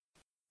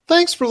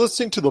Thanks for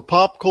listening to the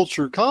Pop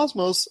Culture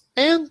Cosmos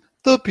and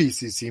the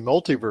PCC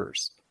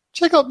Multiverse.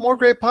 Check out more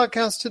great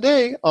podcasts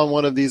today on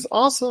one of these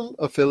awesome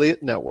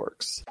affiliate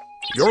networks.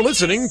 You're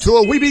listening to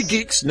a Weeby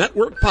Geeks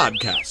Network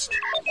podcast.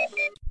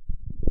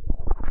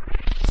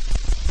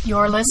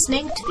 You're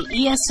listening to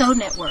the ESO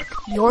Network,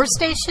 your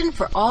station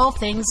for all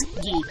things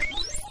geek.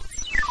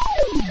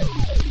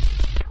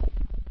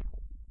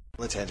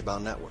 The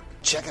Tangibound Network.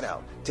 Check it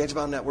out.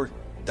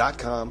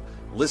 TangiboundNetwork.com.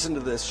 Listen to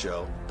this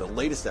show, the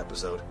latest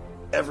episode,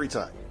 every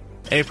time.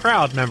 A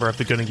proud member of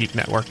the Gonna Geek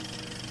Network.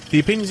 The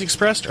opinions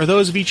expressed are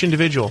those of each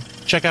individual.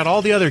 Check out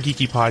all the other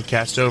geeky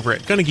podcasts over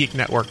at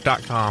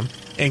GonnaGeekNetwork.com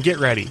and get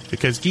ready,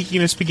 because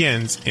geekiness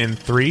begins in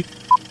 3,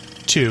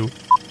 2,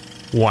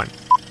 1.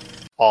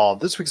 On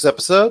this week's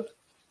episode,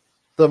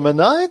 the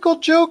Maniacal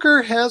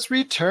Joker has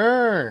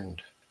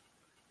returned.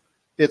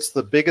 It's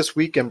the biggest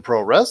week in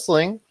pro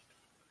wrestling.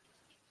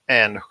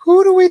 And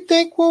who do we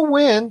think will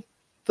win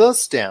the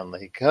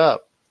Stanley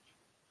Cup?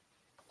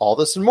 All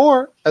this and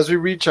more as we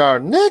reach our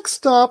next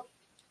stop,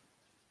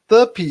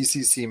 the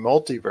PCC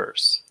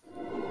Multiverse.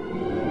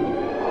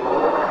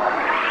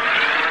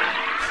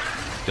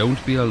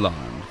 Don't be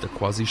alarmed. The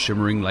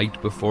quasi-shimmering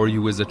light before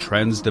you is a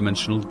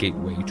trans-dimensional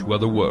gateway to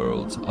other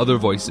worlds, other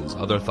voices,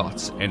 other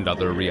thoughts, and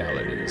other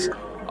realities.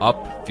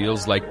 Up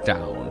feels like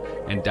down,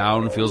 and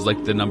down feels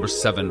like the number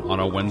 7 on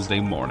a Wednesday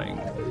morning.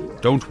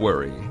 Don't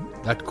worry.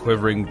 That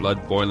quivering,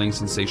 blood-boiling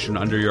sensation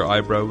under your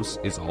eyebrows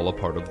is all a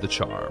part of the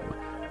charm.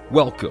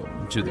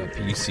 Welcome to the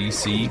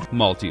PCC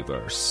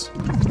Multiverse.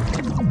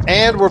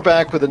 And we're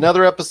back with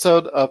another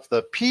episode of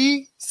the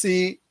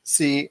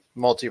PCC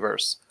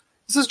Multiverse.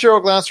 This is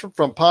Gerald Glassford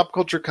from Pop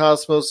Culture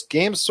Cosmos,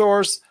 Game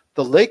Source,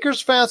 the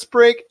Lakers Fast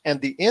Break, and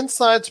the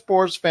Inside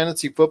Sports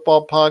Fantasy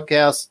Football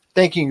Podcast.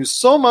 Thanking you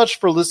so much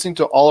for listening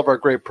to all of our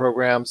great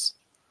programs.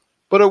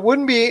 But it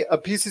wouldn't be a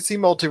PCC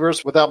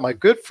Multiverse without my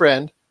good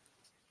friend.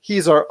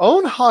 He's our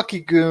own hockey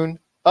goon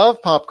of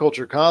Pop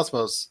Culture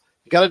Cosmos.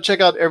 You got to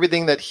check out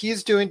everything that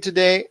he's doing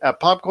today at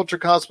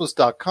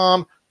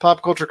popculturecosmos.com,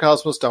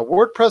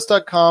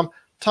 popculturecosmos.wordpress.com,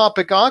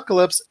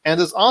 Topicocalypse, and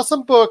his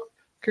awesome book,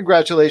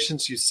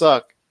 Congratulations, You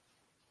Suck.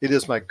 It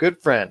is my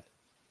good friend.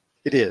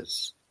 It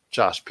is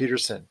Josh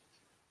Peterson.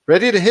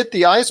 Ready to hit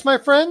the ice, my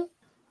friend?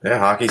 Yeah,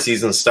 hockey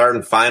season's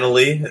starting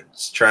finally.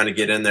 Just trying to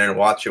get in there and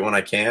watch it when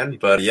I can.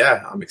 But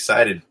yeah, I'm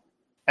excited.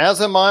 As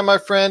am I, my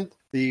friend.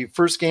 The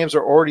first games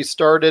are already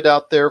started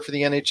out there for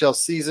the NHL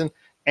season.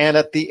 And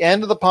at the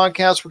end of the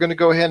podcast, we're going to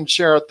go ahead and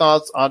share our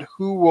thoughts on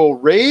who will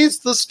raise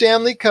the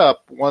Stanley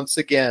Cup once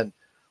again.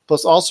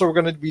 Plus, also, we're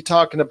going to be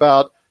talking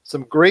about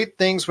some great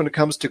things when it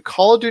comes to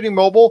Call of Duty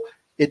Mobile.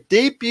 It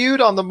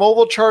debuted on the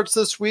mobile charts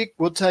this week.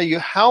 We'll tell you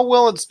how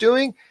well it's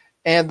doing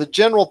and the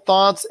general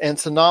thoughts and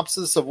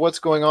synopsis of what's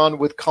going on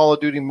with Call of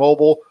Duty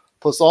Mobile.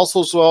 Plus,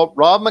 also as well,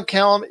 Rob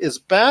McCallum is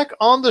back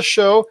on the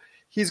show.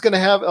 He's going to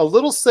have a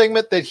little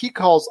segment that he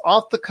calls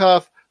Off the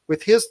Cuff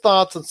with his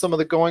thoughts on some of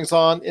the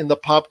goings-on in the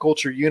pop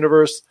culture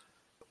universe.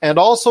 And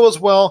also as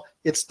well,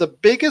 it's the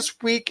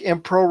biggest week in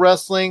pro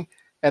wrestling.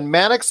 And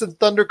Maddox and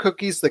Thunder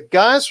Cookies, the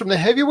guys from the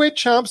Heavyweight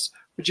Chumps,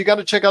 which you got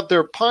to check out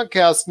their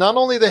podcast, not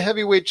only the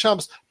Heavyweight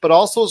Chumps, but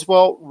also as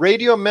well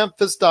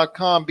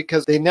RadioMemphis.com,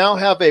 because they now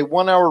have a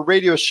 1-hour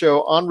radio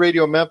show on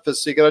Radio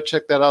Memphis, so you got to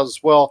check that out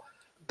as well.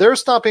 They're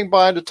stopping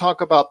by to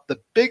talk about the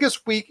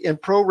biggest week in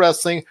pro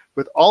wrestling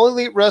with All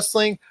Elite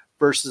Wrestling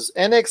versus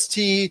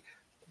NXT,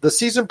 the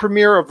season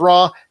premiere of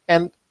Raw,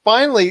 and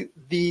finally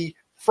the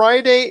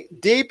Friday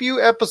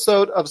debut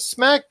episode of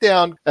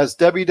SmackDown as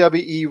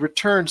WWE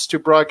returns to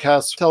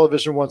broadcast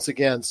television once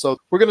again. So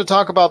we're going to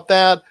talk about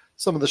that,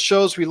 some of the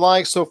shows we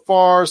like so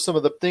far, some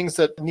of the things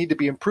that need to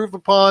be improved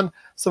upon,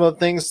 some of the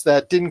things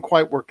that didn't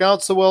quite work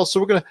out so well. So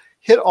we're going to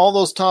hit all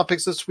those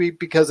topics this week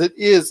because it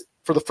is,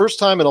 for the first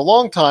time in a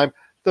long time,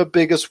 the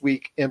biggest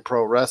week in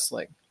pro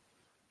wrestling.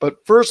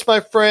 But first,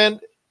 my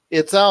friend,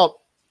 it's out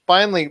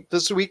finally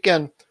this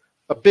weekend.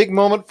 A big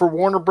moment for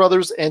Warner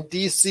Brothers and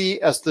DC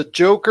as the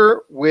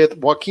Joker with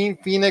Joaquin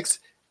Phoenix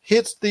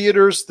hits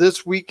theaters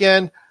this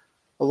weekend.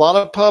 A lot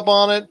of pub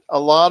on it, a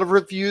lot of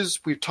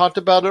reviews. We've talked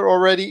about it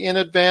already in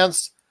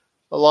advance.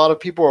 A lot of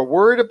people are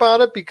worried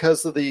about it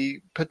because of the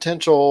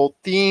potential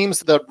themes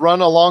that run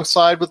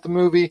alongside with the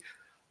movie.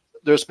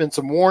 There's been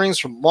some warnings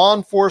from law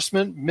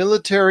enforcement,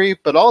 military,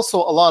 but also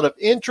a lot of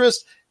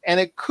interest, and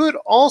it could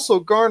also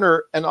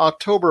garner an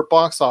October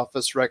box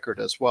office record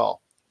as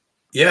well.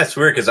 Yeah, it's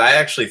weird because I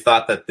actually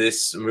thought that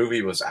this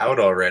movie was out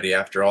already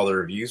after all the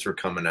reviews were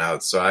coming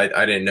out, so I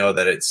didn't know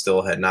that it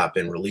still had not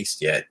been released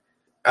yet.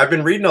 I've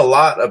been reading a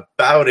lot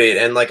about it,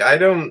 and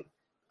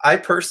I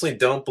personally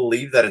don't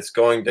believe that it's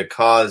going to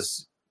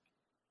cause,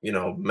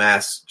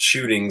 mass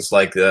shootings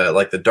like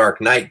the Dark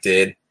Knight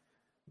did.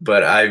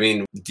 But I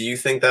mean, do you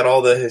think that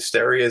all the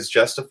hysteria is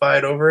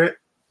justified over it?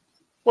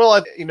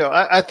 Well,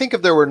 I think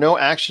if there were no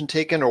action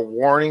taken or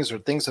warnings or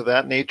things of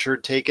that nature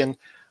taken,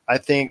 I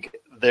think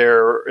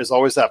there is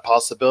always that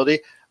possibility.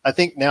 I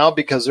think now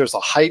because there's a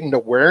heightened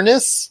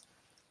awareness,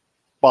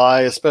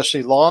 by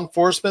especially law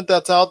enforcement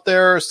that's out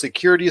there.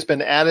 Security has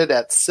been added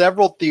at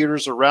several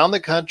theaters around the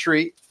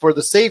country for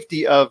the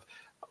safety of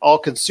all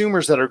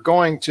consumers that are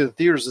going to the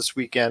theaters this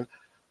weekend.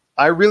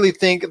 I really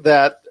think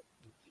that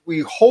we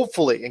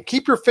hopefully, and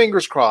keep your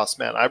fingers crossed,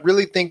 man, I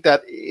really think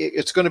that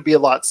it's going to be a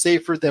lot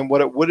safer than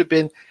what it would have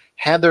been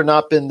had there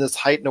not been this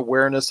heightened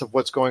awareness of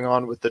what's going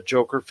on with the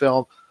Joker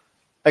film.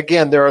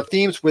 Again, there are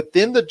themes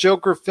within the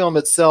Joker film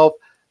itself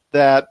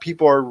that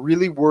people are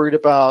really worried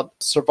about.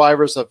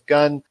 Survivors of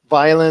gun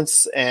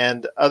violence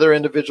and other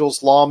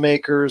individuals,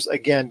 lawmakers,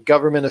 again,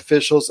 government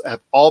officials have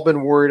all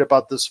been worried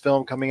about this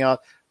film coming out.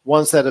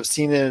 Ones that have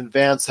seen it in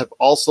advance have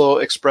also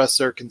expressed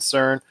their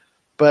concern.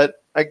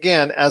 But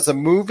again, as a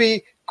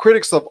movie,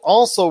 critics have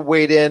also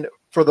weighed in,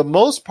 for the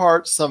most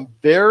part, some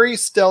very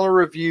stellar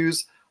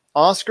reviews.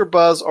 Oscar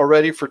buzz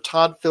already for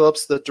Todd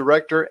Phillips, the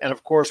director, and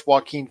of course,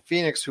 Joaquin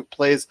Phoenix, who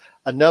plays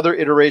another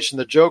iteration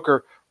of the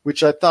Joker,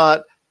 which I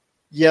thought,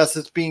 yes,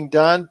 it's being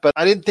done, but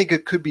I didn't think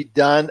it could be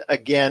done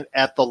again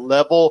at the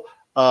level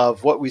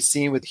of what we've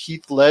seen with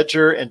Heath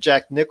Ledger and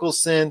Jack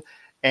Nicholson,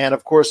 and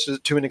of course,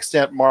 to an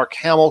extent, Mark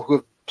Hamill, who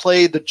have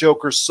played the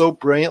Joker so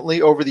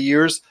brilliantly over the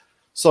years.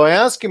 So I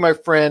ask you, my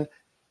friend,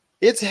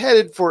 it's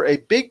headed for a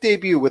big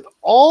debut. With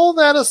all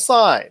that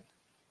aside,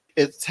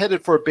 it's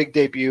headed for a big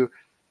debut.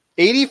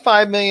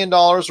 $85 million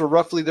or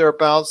roughly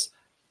thereabouts.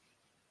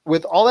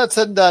 With all that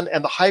said and done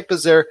and the hype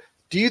is there,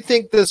 do you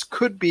think this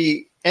could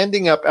be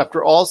ending up,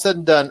 after all said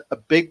and done, a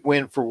big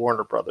win for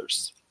Warner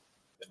Brothers?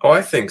 Oh,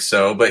 I think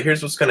so. But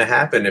here's what's going to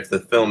happen if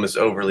the film is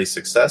overly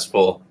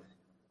successful.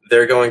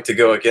 They're going to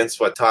go against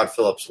what Todd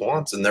Phillips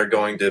wants, and they're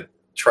going to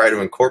try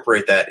to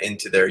incorporate that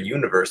into their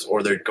universe,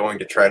 or they're going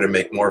to try to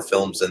make more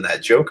films in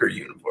that Joker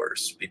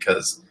universe,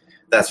 because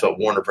that's what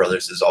Warner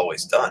Brothers has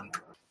always done.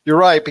 You're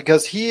right,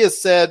 because he has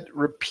said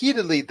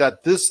repeatedly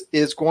that this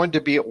is going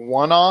to be a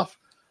one-off,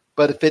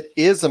 but if it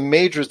is a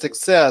major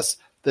success,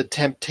 the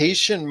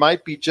temptation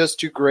might be just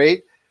too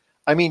great.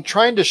 I mean,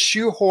 trying to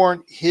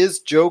shoehorn his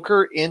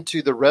Joker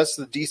into the rest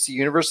of the DC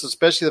universe,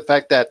 especially the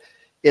fact that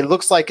it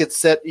looks like it's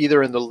set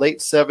either in the late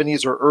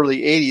 70s or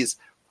early 80s,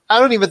 I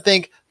don't even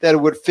think that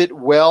it would fit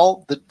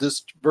well.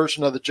 This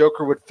version of the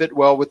Joker would fit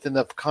well within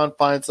the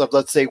confines of,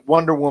 let's say,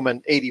 Wonder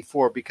Woman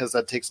 84, because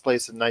that takes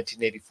place in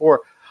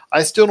 1984.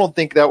 I still don't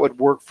think that would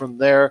work from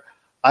there.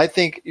 I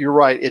think you're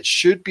right. It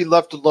should be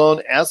left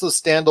alone as a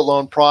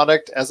standalone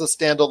product, as a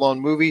standalone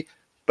movie.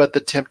 But the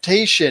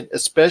temptation,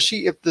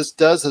 especially if this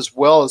does as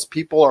well as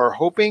people are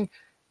hoping,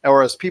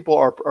 or as people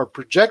are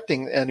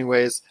projecting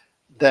anyways,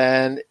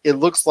 then it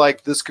looks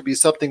like this could be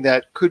something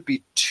that could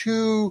be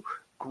too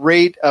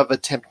great of a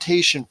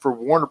temptation for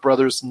Warner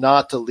Brothers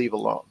not to leave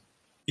alone.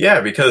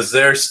 Yeah, because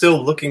they're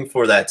still looking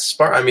for that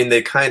spark. I mean,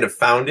 they kind of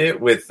found it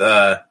with,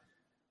 I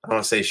don't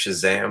want to say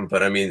Shazam,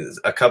 but I mean,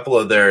 a couple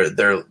of their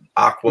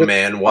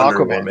Aquaman,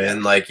 Wonder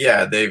Woman, like,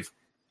 yeah,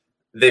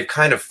 they've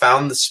kind of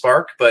found the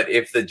spark. But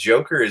if the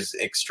Joker is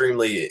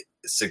extremely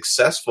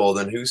successful,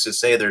 then who's to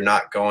say they're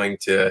not going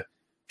to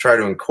try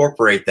to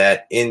incorporate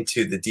that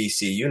into the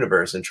DC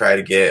universe and try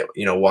to get,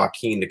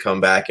 Joaquin to come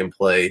back and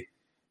play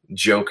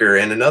Joker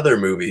in another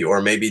movie,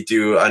 or maybe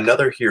do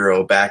another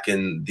hero back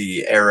in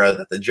the era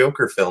that the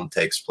Joker film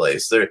takes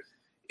place.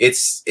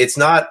 It's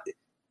not.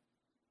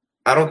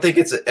 I don't think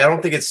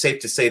it's safe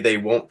to say they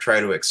won't try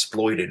to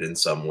exploit it in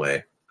some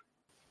way.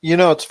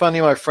 It's funny,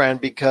 my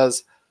friend,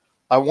 because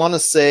I want to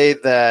say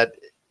that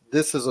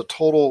this is a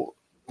total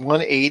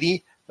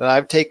 180 that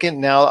I've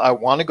taken. Now I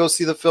want to go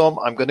see the film.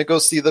 I'm going to go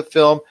see the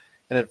film.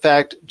 And in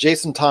fact,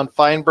 Jason Todd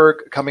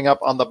Feinberg, coming up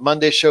on the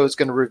Monday show, is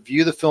going to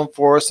review the film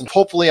for us. And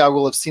hopefully I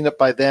will have seen it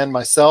by then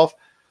myself.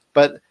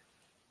 But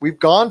we've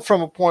gone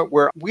from a point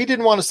where we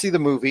didn't want to see the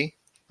movie.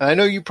 And I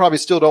know you probably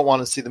still don't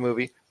want to see the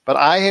movie. But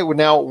I would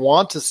now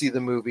want to see the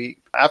movie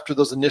after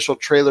those initial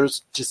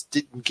trailers just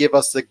didn't give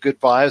us the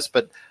good vibes.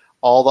 But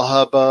all the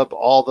hubbub,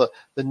 all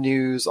the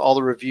news, all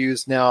the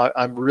reviews, now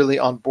I'm really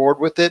on board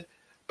with it.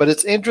 But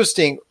it's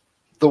interesting.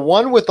 The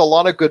one with a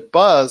lot of good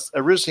buzz,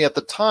 originally at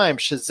the time,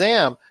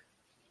 Shazam,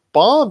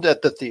 bombed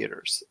at the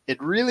theaters.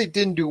 It really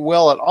didn't do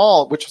well at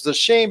all, which was a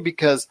shame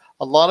because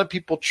a lot of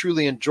people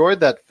truly enjoyed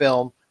that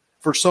film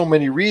for so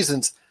many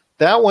reasons.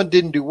 That one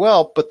didn't do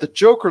well, but the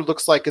Joker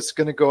looks like it's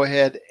going to go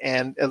ahead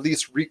and at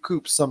least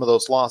recoup some of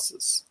those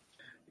losses.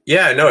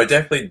 Yeah, no, it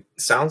definitely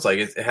sounds like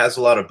it has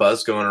a lot of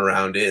buzz going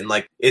around it. And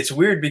like, it's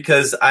weird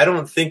because I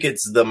don't think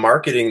it's the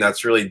marketing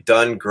that's really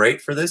done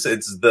great for this.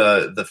 It's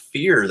the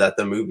fear that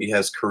the movie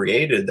has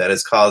created that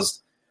has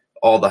caused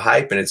all the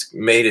hype, and it's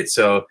made it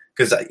so,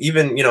 because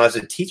even, as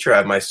a teacher, I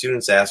have my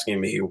students asking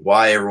me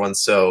why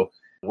everyone's so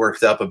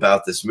worked up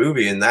about this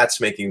movie, and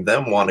that's making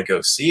them want to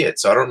go see it.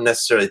 So I don't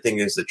necessarily think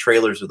it's the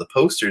trailers or the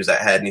posters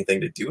that had anything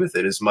to do with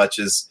it as much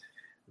as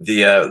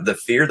the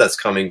fear that's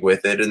coming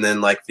with it, and then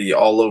like the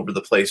all over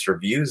the place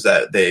reviews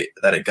that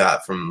it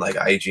got from like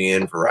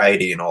IGN,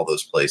 Variety, and all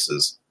those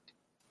places.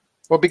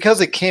 Well,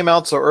 because it came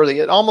out so early,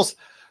 it almost,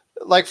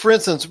 like, for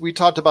instance, we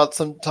talked about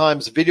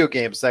sometimes video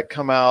games that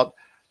come out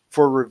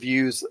for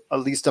reviews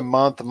at least a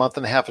month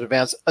and a half in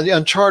advance. The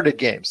Uncharted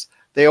games,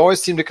 they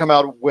always seem to come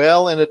out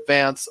well in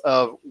advance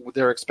of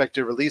their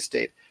expected release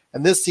date.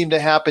 And this seemed to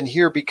happen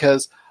here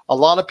because a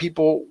lot of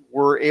people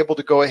were able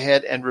to go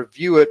ahead and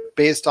review it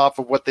based off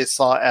of what they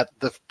saw at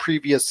the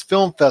previous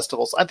film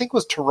festivals. I think it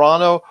was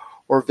Toronto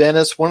or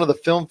Venice, one of the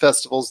film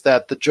festivals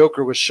that the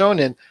Joker was shown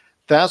in.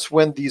 That's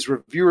when these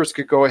reviewers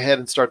could go ahead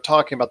and start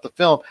talking about the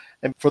film.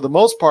 And for the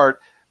most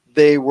part,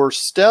 they were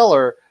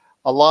stellar.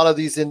 A lot of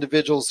these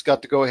individuals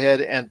got to go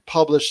ahead and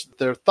publish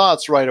their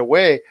thoughts right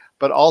away,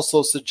 but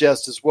also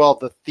suggest as well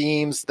the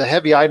themes, the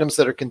heavy items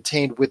that are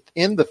contained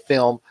within the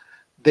film.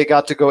 They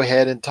got to go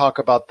ahead and talk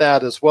about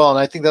that as well. And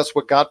I think that's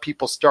what got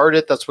people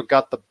started. That's what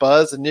got the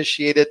buzz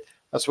initiated.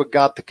 That's what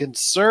got the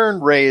concern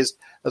raised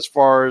as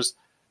far as,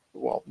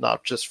 well,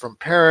 not just from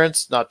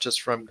parents, not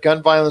just from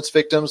gun violence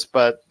victims,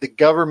 but the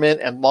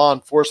government and law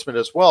enforcement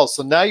as well.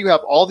 So now you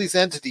have all these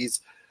entities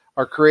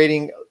are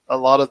creating a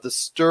lot of the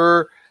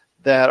stir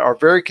that are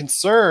very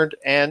concerned,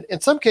 and in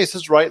some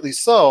cases rightly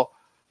so,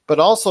 but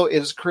also it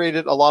has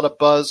created a lot of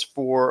buzz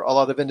for a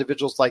lot of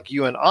individuals like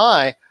you and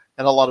I,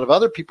 and a lot of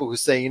other people who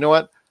say, you know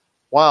what,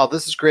 wow,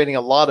 this is creating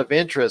a lot of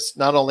interest,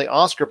 not only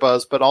Oscar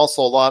buzz, but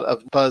also a lot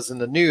of buzz in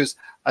the news.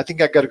 I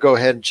think I got to go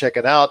ahead and check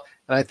it out.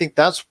 And I think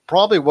that's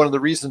probably one of the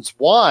reasons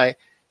why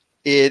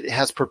it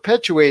has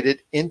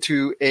perpetuated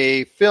into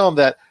a film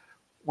that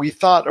we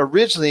thought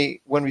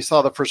originally when we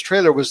saw the first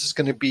trailer was just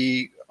going to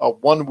be a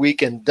 1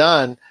 week and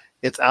done.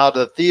 It's out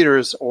of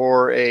theaters,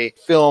 or a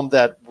film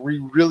that we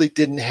really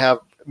didn't have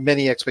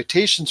many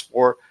expectations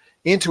for,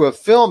 into a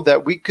film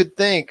that we could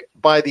think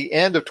by the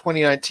end of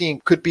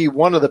 2019 could be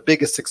one of the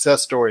biggest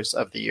success stories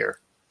of the year.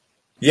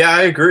 Yeah,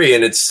 I agree.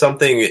 And it's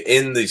something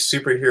in the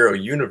superhero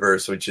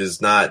universe, which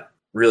is not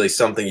really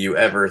something you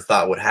ever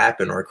thought would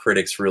happen or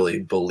critics really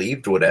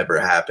believed would ever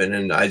happen.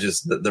 And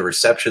the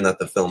reception that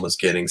the film was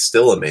getting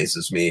still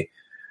amazes me.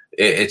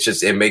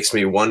 It makes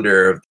me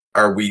wonder,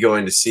 are we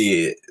going to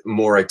see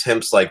more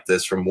attempts like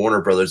this from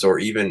Warner Brothers, or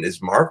even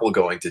is Marvel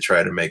going to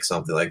try to make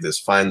something like this,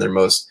 find their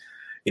most,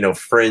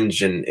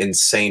 fringe and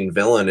insane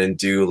villain and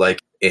do like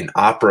an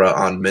opera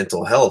on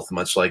mental health,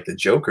 much like the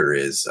Joker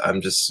is?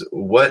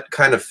 What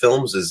kind of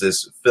films is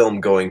this film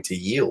going to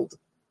yield?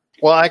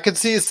 Well, I could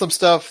see some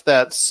stuff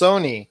that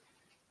Sony,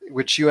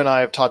 which you and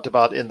I have talked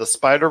about in the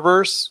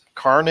Spider-Verse,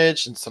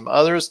 Carnage, and some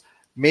others,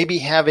 maybe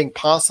having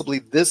possibly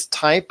this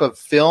type of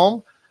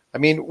film. I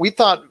mean, we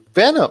thought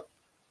Venom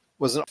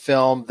was a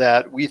film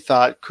that we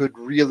thought could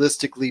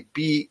realistically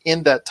be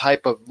in that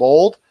type of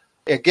mold.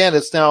 Again,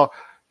 it's now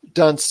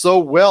done so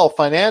well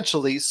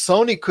financially,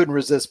 Sony couldn't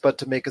resist but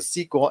to make a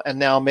sequel and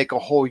now make a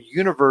whole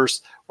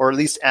universe, or at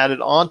least add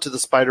it on to the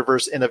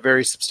Spider-Verse in a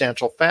very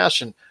substantial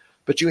fashion.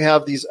 But you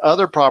have these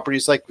other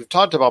properties like we've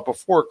talked about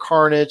before,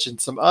 Carnage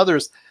and some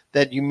others,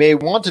 that you may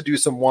want to do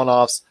some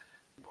one-offs,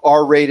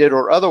 R-rated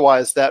or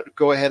otherwise, that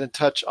go ahead and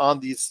touch on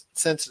these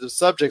sensitive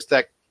subjects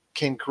that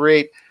can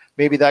create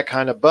maybe that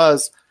kind of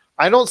buzz.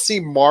 I don't see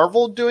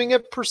Marvel doing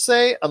it per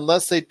se,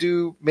 unless they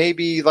do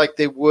maybe like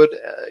they would,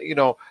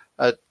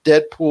 a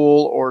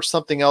Deadpool or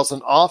something else,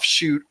 an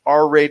offshoot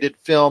R-rated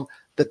film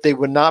that they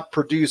would not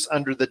produce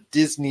under the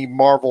Disney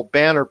Marvel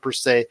banner per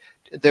se.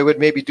 They would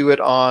maybe do it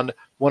on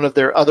one of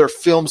their other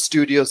film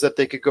studios that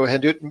they could go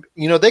ahead and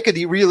do it. They could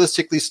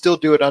realistically still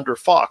do it under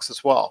Fox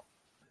as well.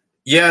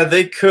 Yeah,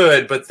 they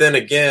could, but then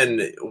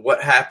again,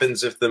 what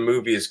happens if the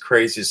movie is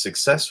crazy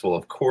successful?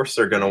 Of course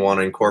they're going to want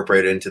to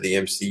incorporate it into the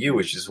MCU,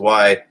 which is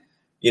why,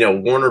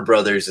 Warner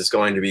Brothers is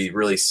going to be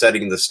really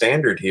setting the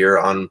standard here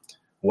on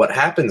what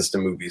happens to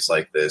movies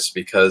like this,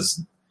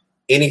 because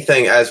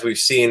anything, as we've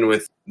seen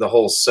with the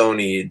whole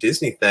Sony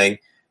Disney thing,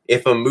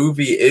 if a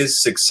movie is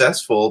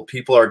successful,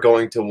 people are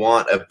going to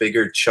want a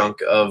bigger chunk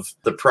of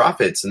the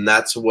profits, and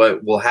that's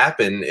what will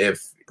happen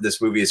if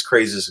this movie is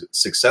crazy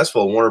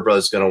successful. Warner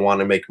Bros. Is going to want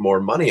to make more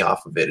money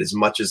off of it as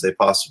much as they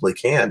possibly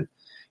can.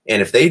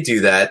 And if they do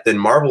that, then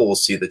Marvel will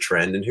see the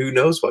trend, and who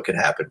knows what could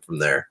happen from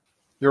there.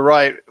 You're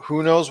right.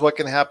 Who knows what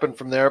can happen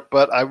from there?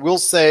 But I will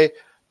say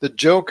the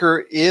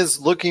Joker is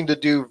looking to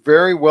do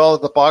very well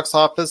at the box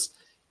office.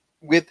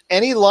 With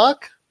any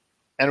luck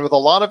and with a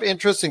lot of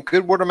interest and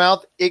good word of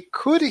mouth, it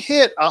could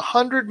hit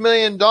 $100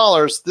 million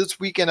this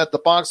weekend at the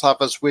box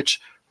office, which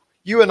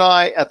you and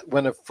I,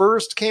 when it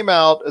first came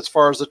out, as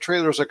far as the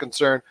trailers are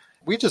concerned,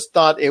 we just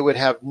thought it would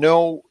have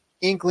no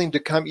inkling to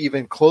come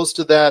even close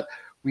to that.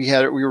 We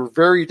were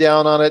very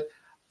down on it.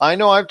 I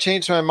know I've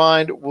changed my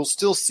mind. We'll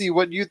still see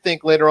what you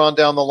think later on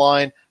down the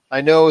line. I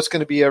know it's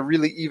going to be a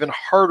really even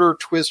harder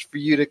twist for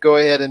you to go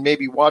ahead and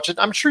maybe watch it.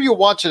 I'm sure you'll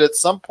watch it at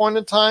some point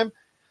in time,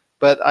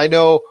 but I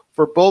know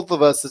for both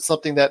of us, it's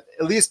something that,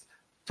 at least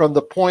from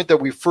the point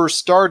that we first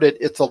started,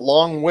 it's a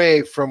long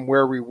way from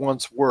where we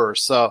once were.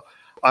 So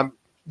I'm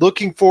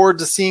looking forward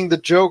to seeing the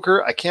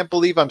Joker. I can't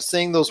believe I'm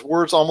saying those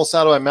words almost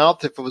out of my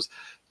mouth. If it was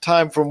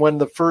time from when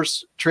the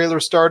first trailer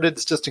started,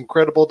 it's just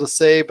incredible to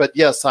say. But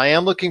yes, I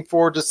am looking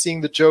forward to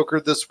seeing the Joker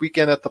this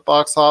weekend at the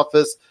box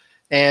office.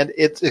 And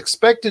it's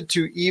expected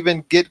to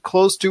even get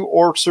close to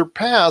or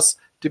surpass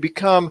to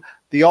become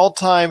the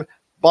all-time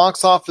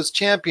box office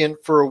champion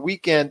for a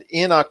weekend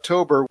in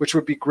October, which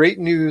would be great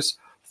news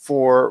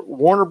for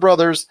Warner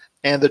Brothers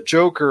and the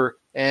Joker.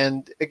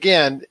 And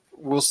again,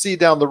 we'll see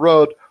down the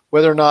road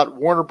whether or not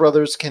Warner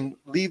Brothers can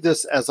leave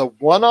this as a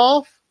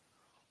one-off,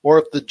 or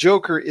if the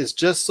Joker is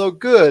just so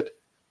good,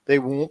 they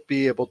won't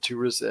be able to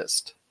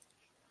resist.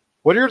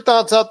 What are your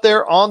thoughts out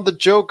there on the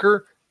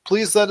Joker?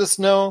 Please let us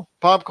know.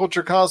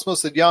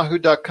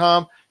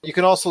 popculturecosmos@yahoo.com. You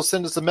can also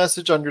send us a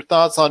message on your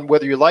thoughts on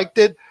whether you liked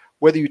it,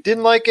 whether you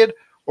didn't like it,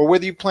 or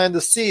whether you plan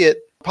to see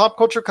it. Pop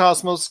Culture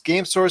Cosmos,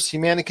 Game Source,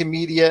 Humanica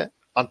Media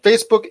on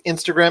Facebook,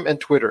 Instagram,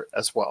 and Twitter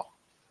as well.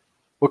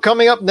 Well,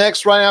 coming up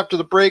next, right after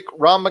the break,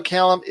 Rob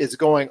McCallum is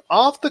going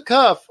off the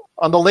cuff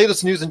on the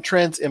latest news and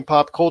trends in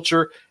pop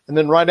culture. And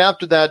then right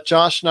after that,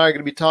 Josh and I are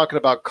going to be talking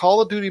about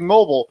Call of Duty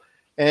Mobile.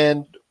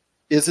 And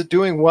is it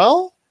doing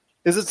well?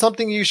 Is it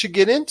something you should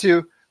get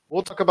into?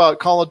 We'll talk about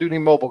Call of Duty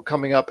Mobile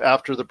coming up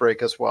after the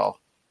break as well.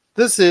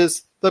 This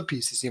is the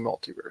PCC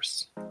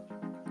Multiverse.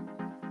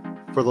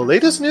 For the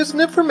latest news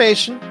and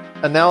information,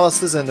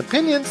 analysis and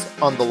opinions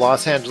on the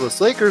Los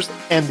Angeles Lakers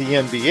and the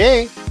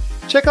NBA,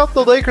 check out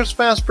the Lakers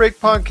Fast Break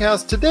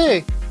podcast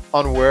today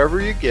on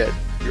wherever you get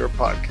your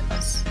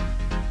podcasts.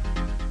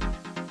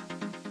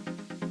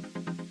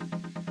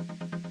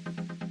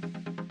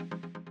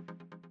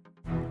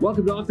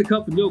 Welcome to Off the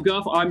Cuff with No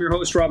Guff. I'm your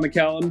host, Rob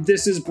McCallum.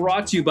 This is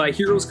brought to you by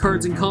Heroes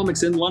Cards and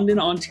Comics in London,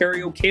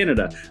 Ontario,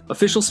 Canada,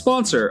 official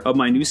sponsor of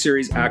my new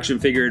series, Action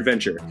Figure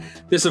Adventure.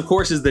 This, of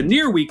course, is the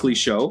near-weekly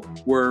show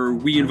where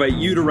we invite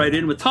you to write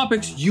in with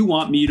topics you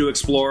want me to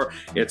explore.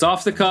 It's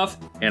Off the Cuff,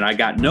 and I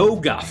got no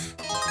guff.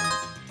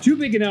 Two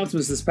big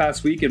announcements this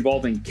past week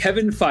involving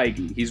Kevin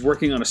Feige. He's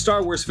working on a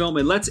Star Wars film,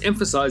 and let's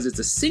emphasize it's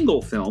a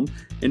single film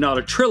and not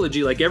a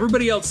trilogy like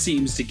everybody else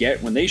seems to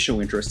get when they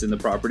show interest in the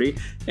property.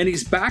 And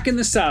he's back in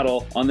the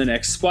saddle on the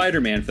next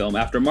Spider-Man film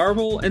after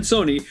Marvel and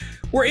Sony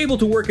were able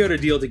to work out a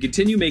deal to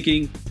continue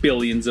making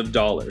billions of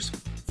dollars.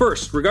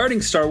 First,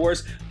 regarding Star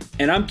Wars,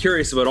 and I'm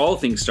curious about all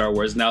things Star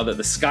Wars now that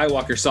the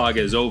Skywalker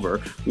saga is over.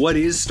 What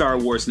is Star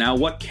Wars now?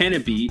 What can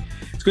it be?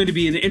 It's going to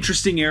be an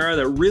interesting era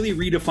that really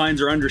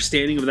redefines our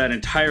understanding of that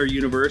entire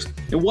universe.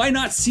 And why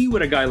not see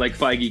what a guy like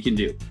Feige can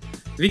do?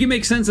 If he can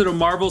make sense out of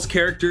Marvel's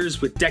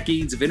characters with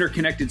decades of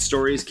interconnected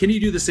stories, can he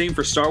do the same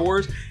for Star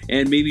Wars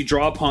and maybe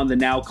draw upon the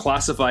now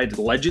classified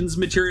Legends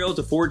material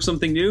to forge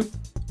something new?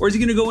 Or is he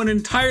going to go an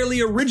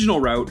entirely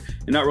original route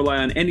and not rely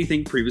on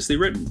anything previously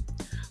written?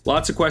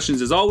 Lots of questions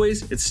as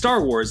always. It's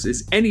Star Wars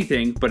is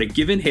anything but a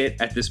given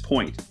hit at this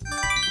point.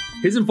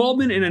 His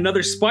involvement in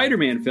another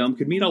Spider-Man film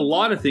could mean a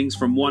lot of things,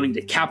 from wanting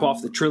to cap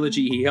off the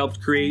trilogy he helped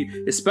create,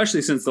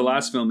 especially since the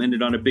last film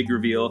ended on a big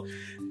reveal.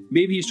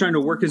 Maybe he's trying to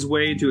work his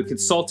way into a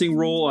consulting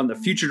role on the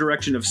future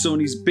direction of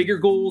Sony's bigger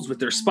goals with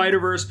their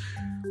Spider-Verse,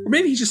 or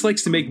maybe he just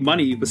likes to make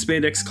money with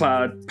spandex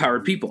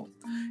cloud-powered people.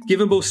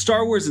 Given both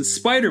Star Wars and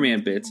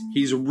Spider-Man bits,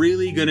 he's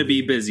really going to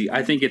be busy.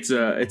 I think it's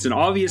an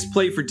obvious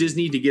play for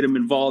Disney to get him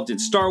involved in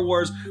Star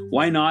Wars.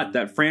 Why not?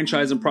 That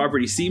franchise and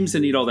property seems to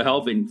need all the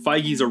help, and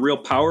Feige's a real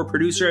power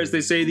producer, as they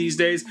say these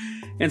days,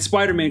 and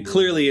Spider-Man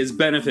clearly has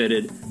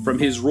benefited from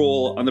his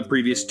role on the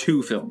previous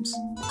two films.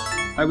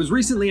 I was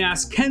recently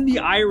asked, can The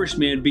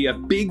Irishman be a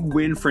big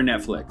win for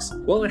Netflix?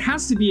 Well, it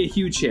has to be a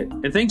huge hit,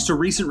 and thanks to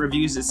recent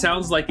reviews, it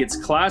sounds like it's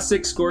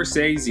classic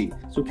Scorsese.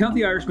 So count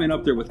The Irishman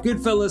up there with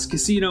Goodfellas,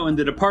 Casino, and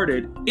The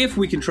Departed, if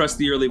we can trust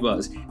the early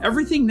buzz.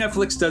 Everything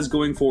Netflix does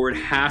going forward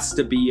has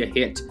to be a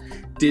hit.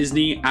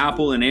 Disney,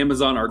 Apple, and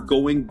Amazon are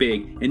going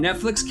big, and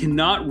Netflix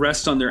cannot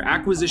rest on their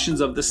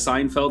acquisitions of the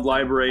Seinfeld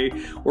library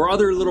or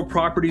other little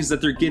properties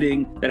that they're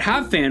getting that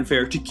have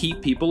fanfare to keep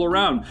people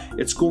around.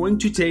 It's going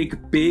to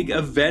take big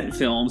event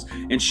films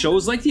and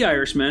shows like The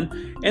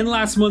Irishman and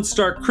last month's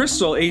star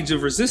Crystal, Age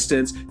of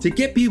Resistance, to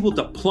get people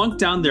to plunk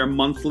down their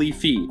monthly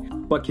fee.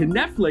 But can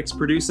Netflix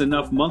produce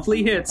enough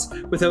monthly hits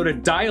without a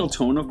dial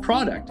tone of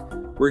product?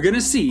 We're gonna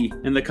see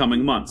in the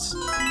coming months.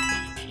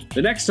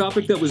 The next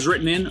topic that was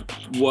written in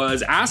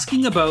was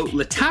asking about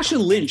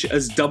Latasha Lynch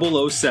as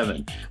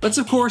 007. Let's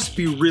of course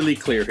be really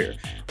clear here.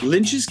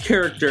 Lynch's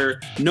character,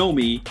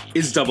 Nomi,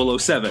 is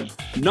 007,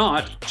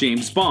 not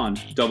James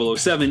Bond.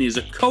 007 is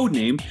a code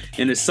name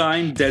and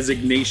assigned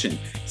designation.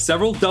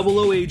 Several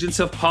 00 agents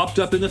have popped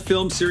up in the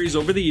film series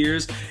over the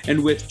years,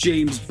 and with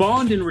James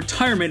Bond in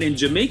retirement in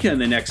Jamaica in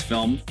the next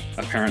film,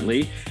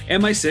 apparently,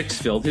 MI6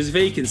 filled his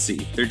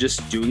vacancy. They're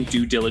just doing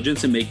due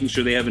diligence and making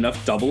sure they have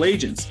enough double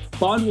agents.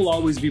 Bond will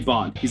always be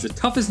Bond. He's a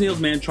tough-as-nails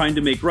man trying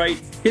to make right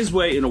his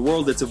way in a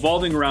world that's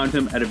evolving around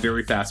him at a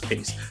very fast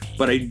pace.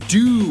 But I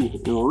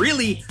do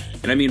really,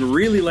 and I mean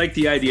really, like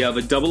the idea of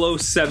a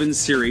 007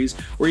 series,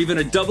 or even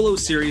a 00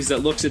 series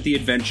that looks at the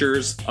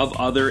adventures of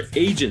other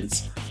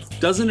agents.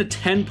 Doesn't a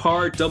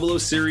 10-part 00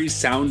 series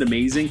sound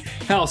amazing?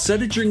 Hell,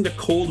 set it during the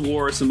Cold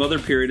War or some other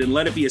period and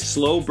let it be a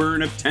slow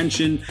burn of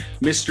tension,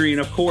 mystery,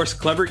 and of course,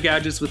 clever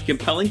gadgets with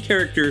compelling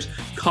characters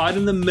caught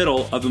in the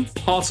middle of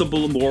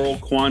impossible moral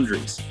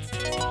quandaries.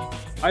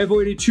 I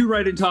avoided two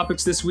write-in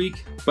topics this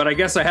week. but I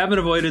guess I haven't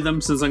avoided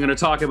them since I'm going to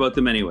talk about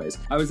them anyways.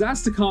 I was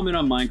asked to comment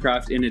on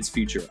Minecraft and its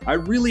future. I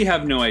really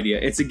have no idea.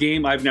 It's a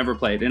game I've never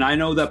played, and I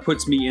know that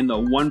puts me in the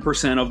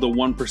 1% of the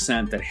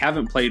 1% that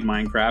haven't played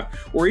Minecraft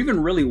or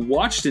even really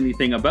watched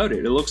anything about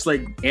it. It looks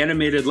like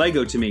animated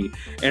Lego to me,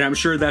 and I'm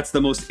sure that's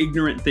the most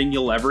ignorant thing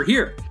you'll ever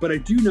hear. But I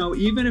do know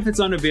even if it's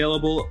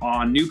unavailable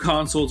on new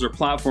consoles or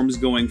platforms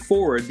going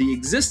forward, the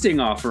existing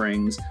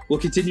offerings will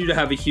continue to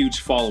have a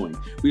huge following.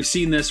 We've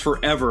seen this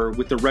forever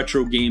with the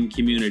retro game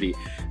community.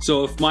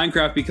 So if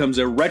Minecraft becomes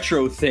a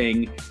retro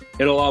thing,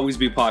 it'll always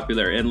be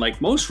popular. And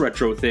like most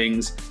retro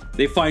things,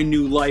 they find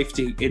new life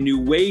and new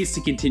ways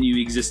to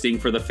continue existing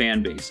for the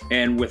fan base.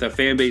 And with a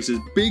fan base as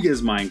big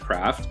as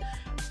Minecraft,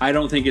 I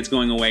don't think it's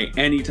going away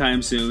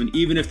anytime soon,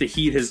 even if the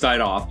heat has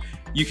died off.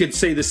 You could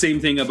say the same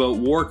thing about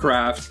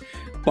Warcraft,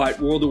 but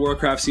World of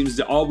Warcraft seems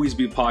to always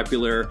be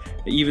popular,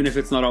 even if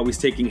it's not always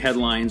taking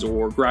headlines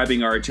or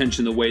grabbing our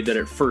attention the way that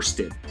it first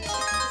did.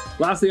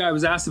 Lastly, I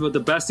was asked about the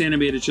best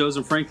animated shows,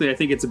 and frankly, I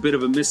think it's a bit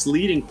of a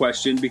misleading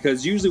question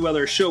because usually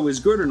whether a show is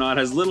good or not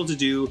has little to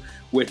do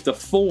with the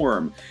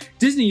form.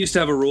 Disney used to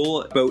have a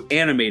rule about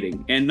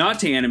animating, and not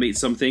to animate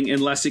something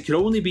unless it could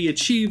only be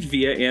achieved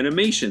via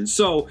animation.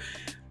 So,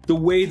 the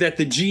way that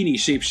the genie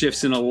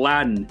shapeshifts in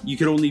Aladdin, you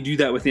could only do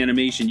that with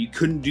animation. You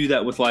couldn't do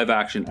that with live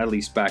action, at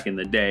least back in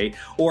the day.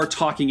 Or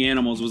talking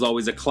animals was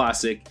always a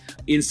classic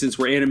instance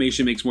where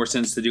animation makes more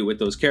sense to do with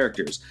those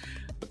characters.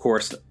 Of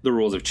course, the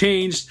rules have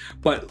changed,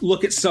 but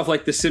look at stuff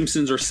like The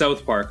Simpsons or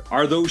South Park.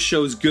 Are those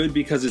shows good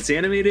because it's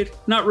animated?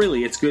 Not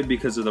really. It's good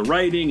because of the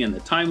writing and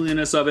the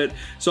timeliness of it.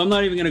 So I'm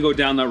not even going to go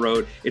down that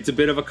road. It's a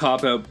bit of a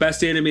cop-out.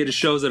 Best animated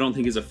shows I don't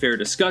think is a fair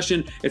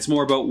discussion. It's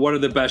more about what are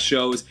the best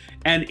shows,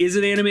 and is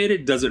it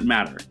animated? Does it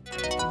matter?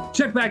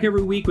 Check back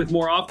every week with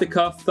more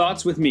off-the-cuff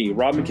thoughts with me,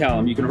 Rob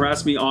McCallum. You can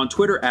harass me on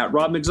Twitter at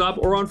Rob McZop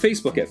or on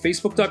Facebook at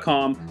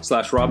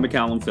facebook.com/Rob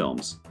McCallum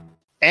Films.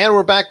 And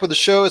we're back with the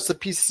show. It's the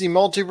PCC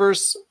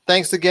Multiverse.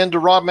 Thanks again to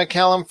Rob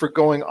McCallum for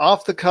going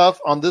off the cuff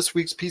on this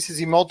week's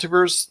PCC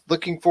Multiverse.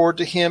 Looking forward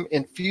to him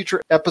in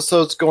future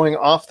episodes going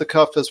off the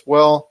cuff as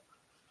well.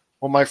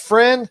 Well, my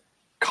friend,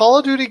 Call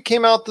of Duty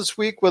came out this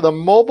week with a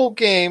mobile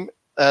game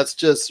that's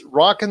just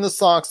rocking the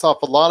socks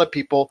off a lot of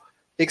people,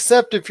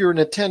 except if you're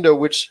Nintendo,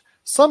 which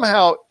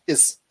somehow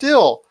is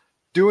still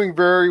doing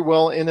very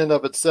well in and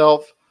of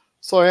itself.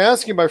 So I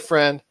ask you, my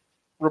friend,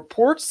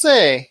 reports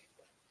say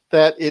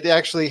that it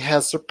actually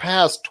has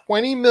surpassed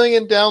 20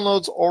 million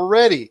downloads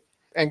already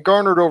and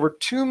garnered over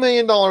 $2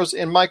 million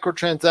in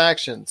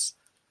microtransactions.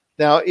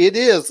 Now, it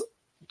is,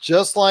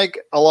 just like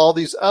all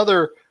these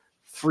other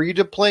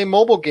free-to-play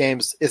mobile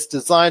games, it's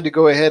designed to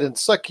go ahead and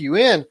suck you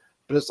in,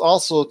 but it's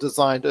also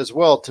designed as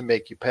well to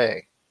make you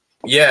pay.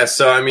 Yeah,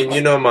 so I mean,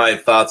 you know my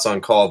thoughts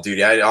on Call of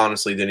Duty. I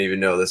honestly didn't even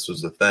know this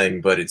was a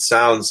thing, but it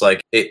sounds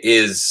like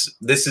this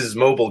is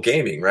mobile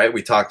gaming, right?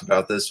 We talked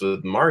about this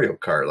with Mario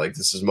Kart. Like,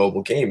 this is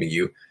mobile gaming.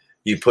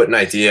 You put an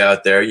idea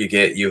out there,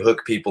 you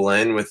hook people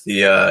in with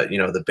the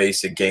the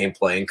basic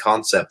gameplay and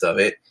concept of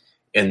it,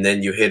 and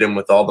then you hit them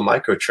with all the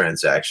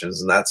microtransactions,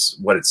 and that's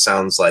what it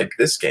sounds like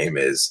this game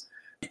is.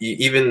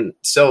 Even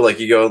so, like,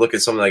 you go look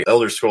at something like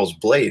Elder Scrolls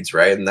Blades,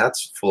 right? And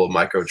that's full of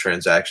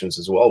microtransactions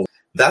as well.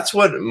 That's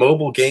what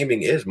mobile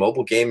gaming is.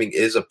 Mobile gaming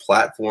is a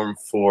platform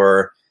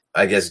for,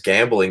 I guess,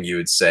 gambling, you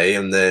would say,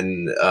 and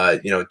then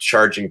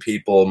charging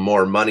people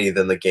more money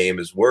than the game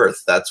is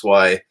worth. That's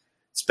why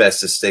it's best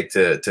to stick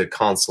to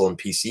console and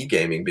PC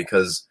gaming,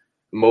 because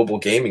mobile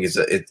gaming is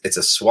it's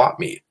a swap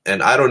meet.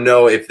 And I don't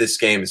know if this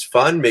game is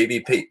fun.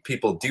 Maybe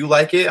people do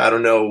like it. I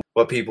don't know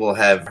what people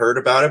have heard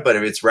about it, but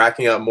if it's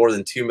racking up more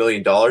than $2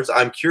 million,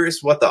 I'm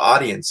curious what the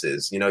audience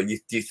is. Do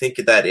you think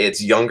that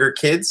it's younger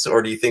kids,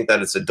 or do you think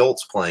that it's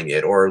adults playing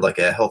it, or like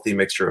a healthy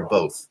mixture of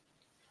both?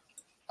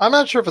 I'm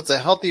not sure if it's a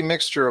healthy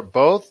mixture of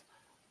both.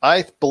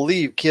 I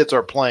believe kids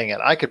are playing it.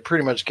 I could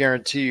pretty much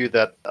guarantee you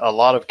that a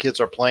lot of kids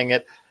are playing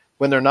it.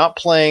 When they're not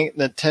playing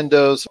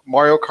Nintendo's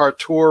Mario Kart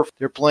Tour,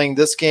 they're playing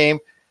this game,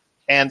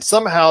 and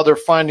somehow they're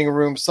finding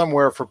room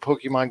somewhere for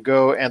Pokemon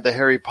Go and the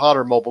Harry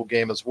Potter mobile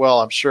game as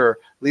well, I'm sure.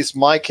 At least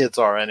my kids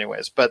are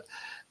anyways. But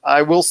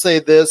I will say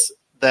this,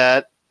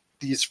 that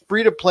these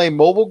free-to-play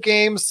mobile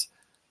games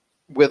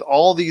with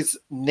all these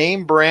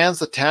name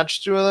brands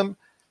attached to them,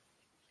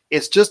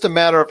 it's just a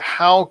matter of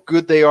how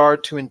good they are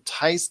to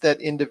entice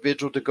that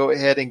individual to go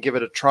ahead and give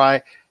it a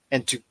try,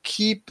 and to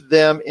keep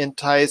them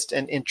enticed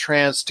and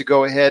entranced to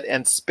go ahead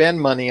and spend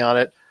money on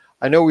it.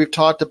 I know we've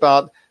talked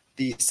about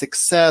the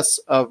success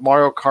of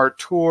Mario Kart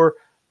Tour.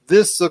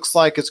 This looks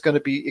like it's going to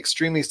be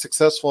extremely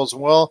successful as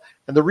well.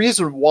 And the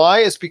reason why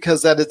is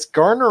because that it's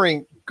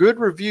garnering good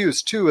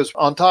reviews too, is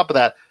on top of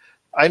that.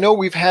 I know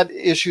we've had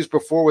issues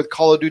before with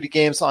Call of Duty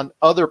games on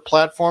other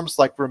platforms.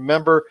 Like,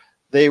 remember,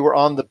 they were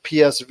on the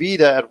PS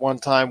Vita at one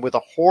time with a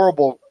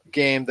horrible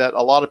game that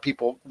a lot of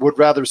people would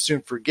rather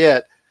soon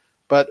forget.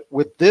 But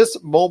with this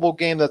mobile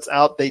game that's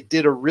out, they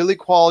did a really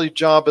quality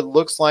job. It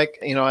looks like,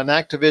 and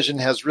Activision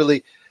has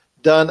really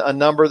done a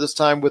number this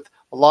time, with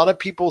a lot of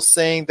people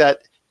saying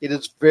that it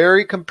is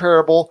very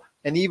comparable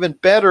and even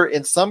better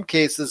in some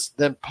cases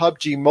than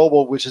PUBG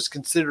Mobile, which is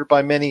considered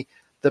by many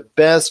the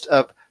best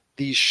of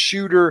these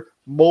shooter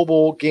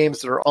mobile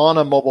games that are on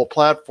a mobile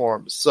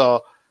platform.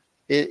 So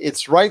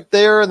it's right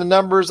there in the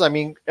numbers. I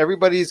mean,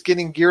 everybody's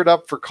getting geared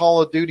up for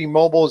Call of Duty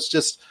Mobile. It's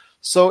just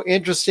so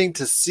interesting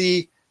to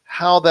see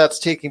how that's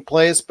taking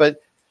place.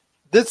 But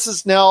this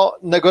is now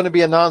going to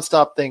be a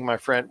nonstop thing, my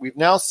friend. We've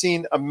now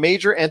seen a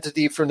major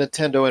entity for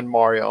Nintendo and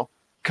Mario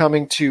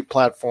coming to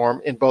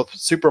platform in both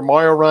Super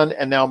Mario Run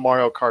and now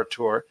Mario Kart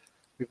Tour.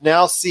 We've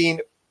now seen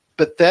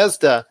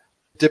Bethesda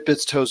dip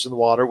its toes in the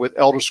water with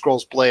Elder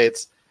Scrolls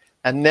Blades.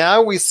 And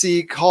now we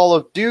see Call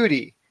of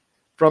Duty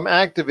from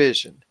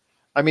Activision.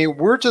 I mean,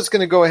 we're just going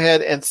to go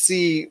ahead and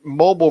see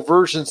mobile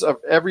versions of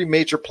every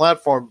major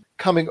platform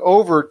coming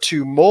over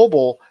to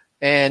mobile,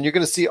 and you're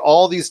going to see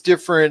all these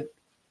different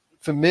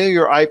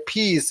familiar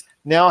IPs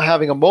now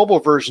having a mobile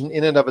version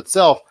in and of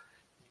itself.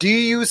 Do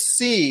you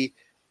see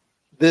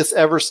this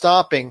ever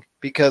stopping?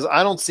 Because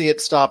I don't see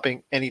it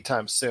stopping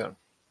anytime soon.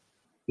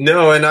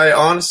 No, and I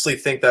honestly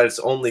think that it's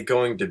only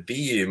going to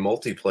be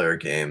multiplayer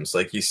games.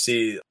 Like you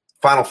see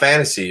Final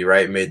Fantasy,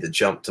 right, made the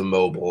jump to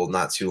mobile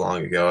not too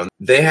long ago. And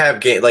they have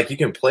game like you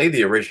can play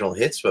the original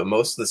hits, but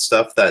most of the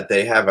stuff that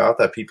they have out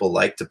that people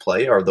like to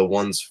play are the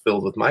ones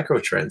filled with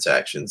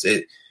microtransactions.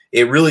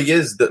 It really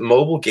is that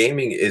mobile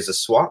gaming is a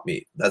swap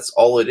meet. That's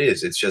all it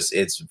is.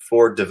 It's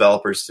for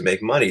developers to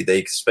make money.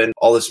 They spend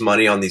all this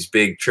money on these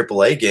big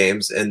AAA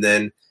games, and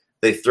then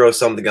they throw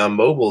something on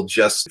mobile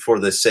just for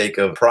the sake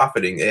of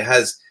profiting. It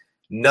has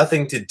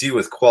nothing to do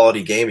with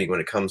quality gaming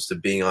when it comes to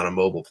being on a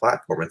mobile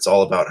platform. It's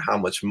all about how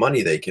much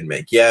money they can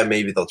make. Yeah,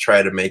 maybe they'll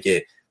try to make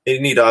it. They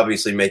need to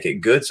obviously make it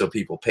good so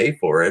people pay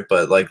for it.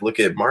 But like, look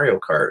at Mario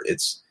Kart.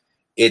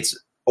 It's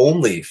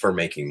only for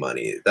making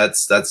money.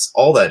 That's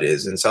all that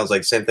is. And it sounds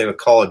like the same thing with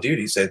Call of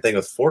Duty, same thing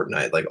with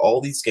Fortnite. Like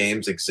all these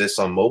games exist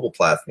on mobile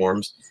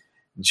platforms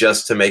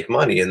just to make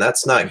money. And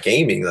that's not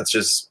gaming. That's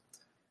just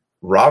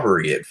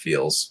robbery, it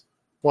feels.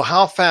 Well,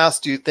 how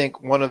fast do you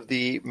think one of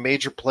the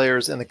major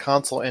players in the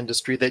console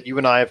industry that you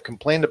and I have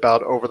complained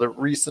about over the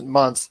recent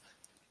months,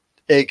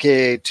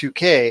 aka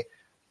 2K,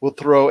 will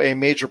throw a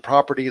major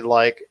property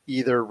like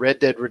either Red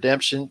Dead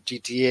Redemption,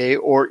 GTA,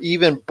 or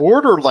even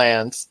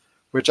Borderlands,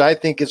 which I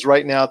think is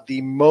right now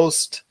the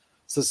most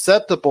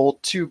susceptible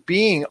to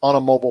being on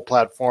a mobile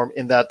platform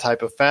in that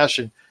type of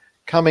fashion,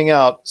 coming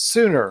out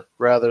sooner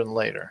rather than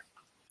later?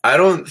 I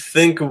don't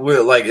think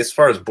like as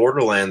far as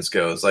Borderlands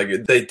goes,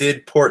 like they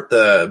did port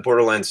the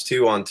Borderlands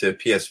 2 onto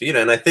PS Vita,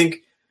 and I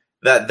think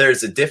that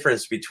there's a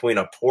difference between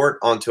a port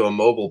onto a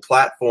mobile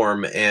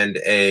platform and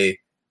a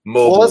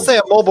mobile. Well, let's say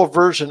a mobile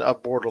version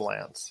of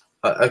Borderlands.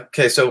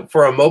 Okay, so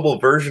for a mobile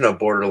version of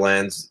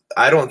Borderlands,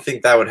 I don't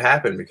think that would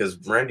happen because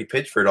Randy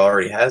Pitchford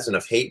already has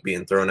enough hate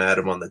being thrown at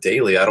him on the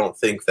daily. I don't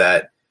think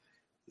that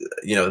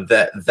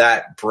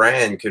that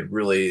brand could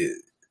really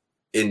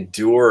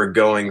endure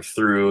going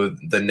through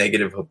the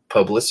negative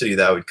publicity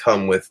that would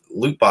come with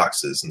loot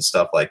boxes and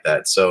stuff like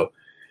that. So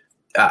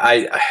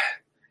I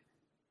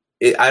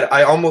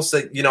almost,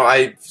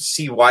 I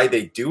see why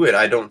they do it.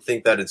 I don't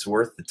think that it's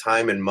worth the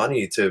time and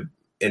money to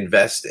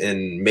invest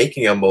in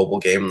making a mobile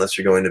game unless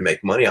you're going to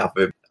make money off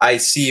of it. I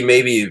see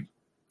maybe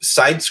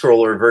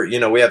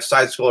side-scroller, we have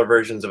side-scroller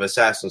versions of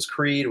Assassin's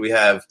Creed. We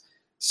have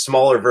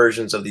smaller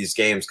versions of these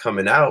games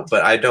coming out,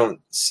 but I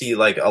don't see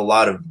like a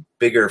lot of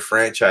bigger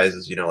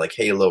franchises, like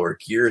Halo or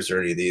Gears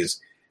or any of these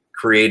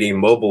creating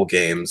mobile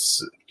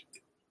games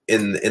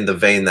in the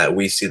vein that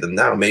we see them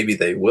now. Maybe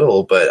they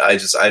will, but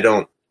I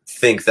don't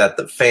think that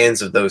the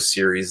fans of those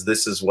series,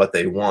 this is what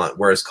they want.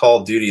 Whereas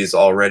Call of Duty is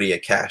already a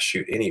cash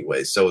shoot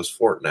anyway. So is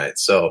Fortnite.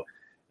 So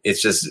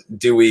it's just,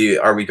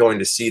 are we going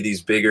to see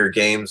these bigger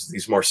games,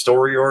 these more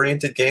story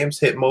oriented games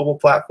hit mobile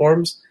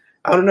platforms?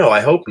 I don't know. I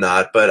hope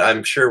not, but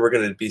I'm sure we're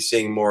going to be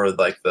seeing more of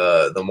like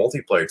the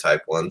multiplayer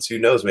type ones. Who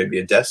knows? Maybe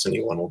a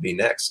Destiny one will be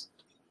next.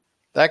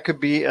 That could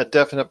be a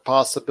definite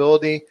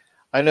possibility.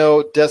 I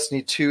know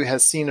Destiny 2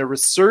 has seen a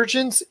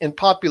resurgence in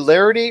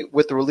popularity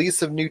with the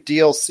release of new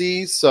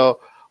DLC. So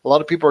a lot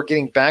of people are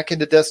getting back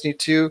into Destiny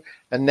 2.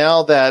 And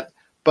now that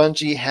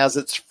Bungie has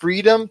its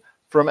freedom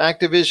from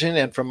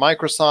Activision and from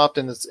Microsoft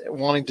and is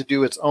wanting to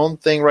do its own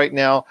thing right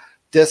now,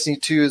 Destiny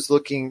 2 is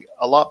looking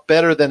a lot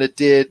better than it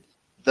did,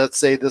 let's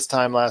say, this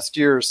time last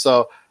year.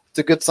 So it's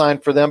a good sign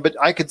for them. But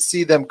I could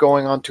see them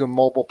going onto a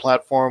mobile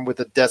platform with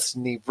a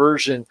Destiny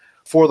version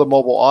for the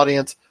mobile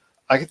audience.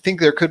 I think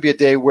there could be a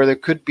day where there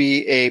could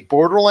be a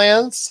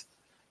Borderlands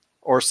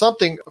or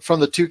something from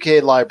the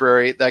 2K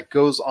library that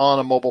goes on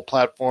a mobile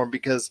platform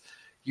because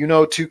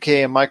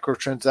 2K and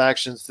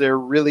microtransactions, they're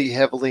really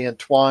heavily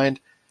entwined.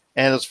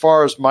 And as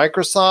far as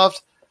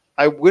Microsoft,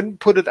 I wouldn't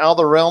put it out of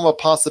the realm of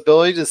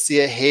possibility to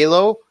see a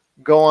Halo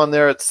go on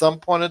there at some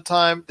point in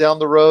time down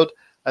the road.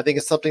 I think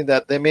it's something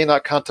that they may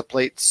not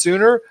contemplate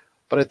sooner,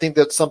 but I think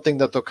that's something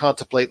that they'll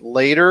contemplate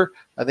later.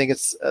 I think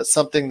it's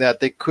something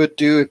that they could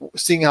do,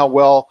 seeing how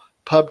well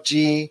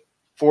PUBG,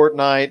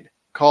 Fortnite,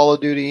 Call of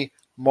Duty,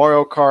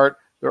 Mario Kart,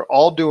 they're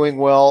all doing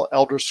well.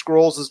 Elder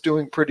Scrolls is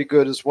doing pretty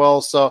good as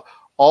well. So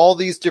all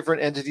these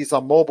different entities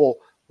on mobile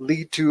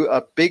lead to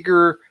a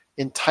bigger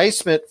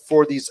enticement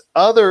for these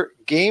other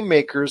game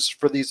makers,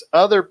 for these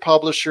other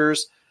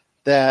publishers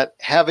that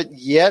haven't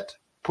yet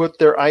put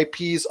their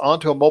IPs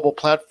onto a mobile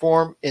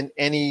platform in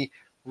any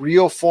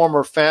real form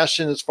or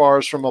fashion, as far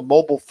as from a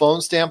mobile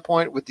phone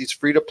standpoint, with these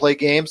free-to-play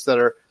games that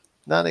are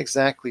not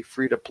exactly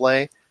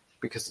free-to-play,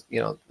 because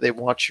they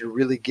want you to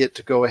really get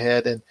to go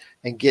ahead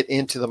and get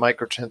into the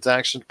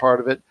microtransaction part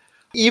of it.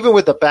 Even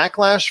with the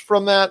backlash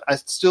from that, I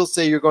still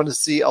say you're going to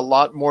see a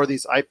lot more of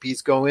these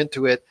IPs go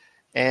into it.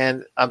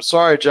 And I'm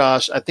sorry,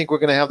 Josh, I think we're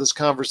going to have this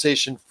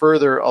conversation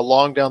further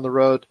along down the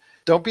road.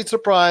 Don't be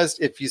surprised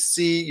if you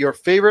see your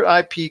favorite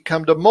IP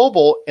come to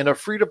mobile in a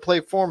free-to-play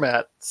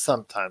format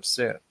sometime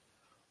soon.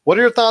 What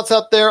are your thoughts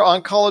out there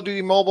on Call of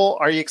Duty Mobile?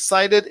 Are you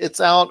excited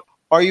it's out?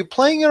 Are you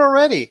playing it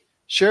already?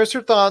 Share us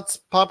your thoughts,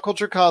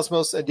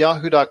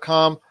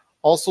 popculturecosmos@yahoo.com.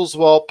 Also as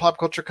well, Pop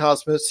Culture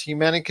Cosmos,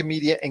 Humanica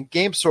Media, and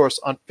Game Source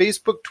on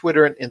Facebook,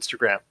 Twitter, and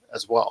Instagram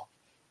as well.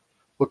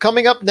 Well,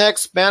 coming up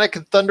next, Manic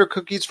and Thunder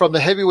Cookies from the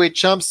Heavyweight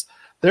Chumps.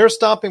 They're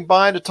stopping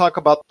by to talk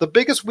about the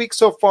biggest week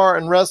so far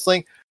in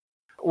wrestling.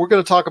 We're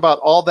going to talk about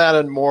all that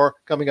and more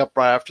coming up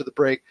right after the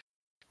break.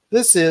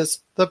 This is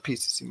the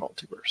PCC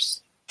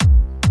Multiverse.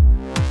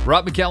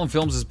 Rob McCallum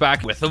Films is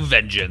back with a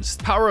vengeance.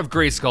 Power of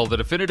Grayskull, the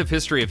definitive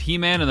history of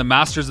He-Man and the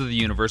Masters of the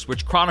Universe,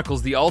 which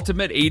chronicles the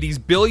ultimate 80s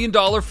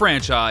billion-dollar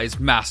franchise,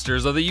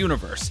 Masters of the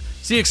Universe.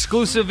 See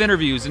exclusive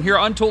interviews and hear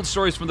untold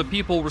stories from the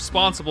people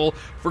responsible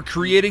for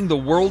creating the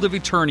world of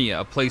Eternia,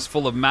 a place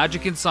full of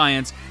magic and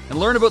science, and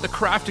learn about the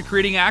craft of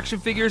creating action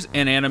figures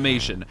and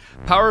animation.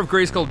 Power of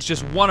Grayskull is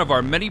just one of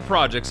our many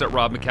projects at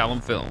Rob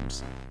McCallum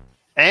Films.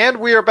 And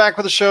we are back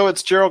with the show.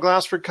 It's Gerald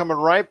Glassford coming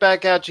right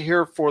back at you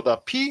here for the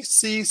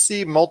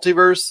PCC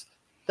Multiverse.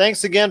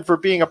 Thanks again for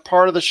being a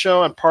part of the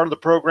show and part of the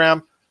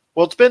program.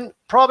 Well, it's been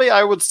probably,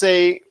 I would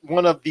say,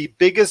 one of the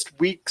biggest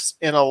weeks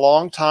in a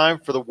long time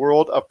for the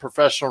world of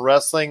professional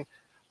wrestling.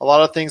 A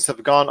lot of things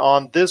have gone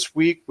on this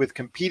week with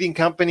competing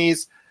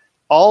companies.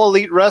 All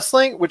Elite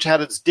Wrestling, which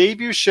had its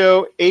debut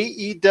show,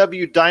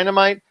 AEW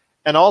Dynamite,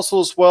 and also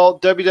as well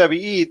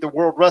WWE, the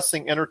World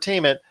Wrestling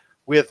Entertainment,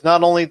 with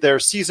not only their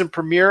season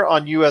premiere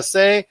on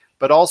USA,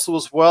 but also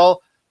as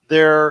well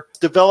their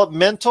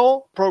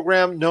developmental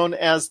program known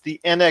as the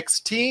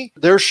NXT,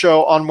 their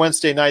show on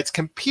Wednesday nights,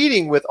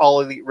 competing with All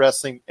Elite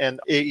Wrestling and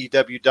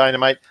AEW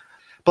Dynamite.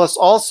 Plus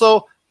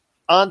also,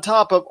 on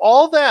top of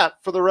all that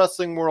for the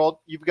wrestling world,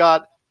 you've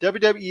got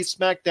WWE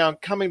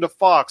SmackDown coming to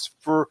Fox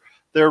for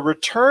their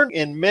return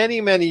in many,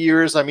 many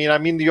years. I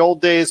mean the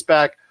old days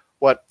back,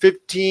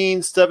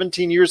 15,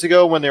 17 years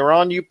ago when they were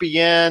on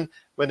UPN,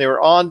 when they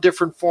were on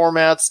different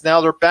formats.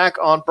 Now they're back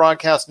on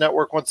Broadcast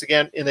Network once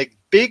again in a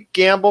big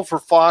gamble for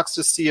Fox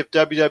to see if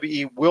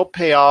WWE will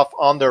pay off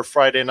on their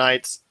Friday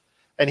nights.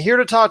 And here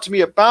to talk to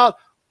me about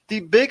the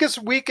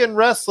biggest week in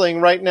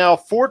wrestling right now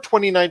for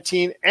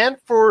 2019 and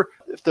for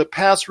the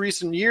past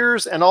recent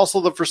years and also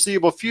the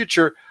foreseeable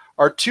future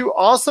are two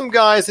awesome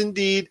guys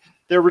indeed.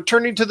 They're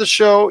returning to the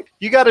show.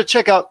 You got to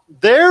check out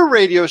their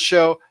radio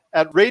show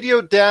at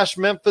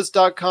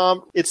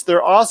radio-memphis.com. It's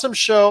their awesome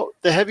show,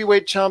 The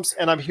Heavyweight Chumps,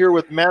 and I'm here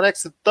with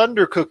Maddox and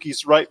Thunder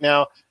Cookies right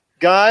now.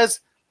 Guys,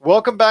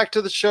 welcome back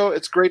to the show.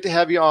 It's great to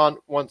have you on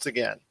once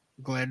again.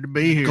 Glad to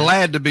be here.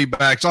 Glad to be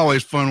back. It's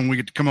always fun when we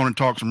get to come on and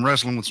talk some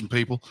wrestling with some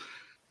people.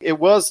 It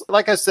was,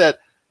 like I said,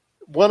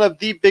 one of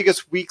the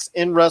biggest weeks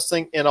in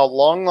wrestling in a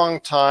long,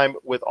 long time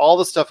with all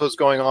the stuff that was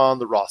going on,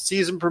 the Raw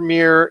season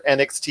premiere,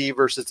 NXT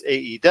versus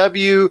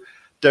AEW,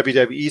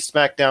 WWE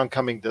SmackDown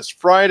coming this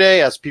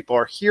Friday as people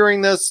are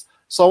hearing this.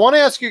 So I want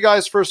to ask you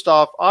guys first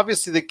off,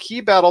 obviously the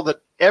key battle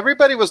that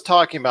everybody was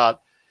talking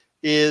about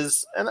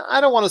is, and I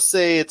don't want to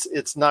say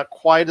it's not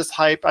quite as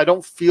hype. I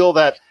don't feel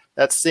that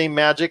same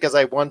magic as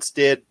I once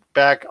did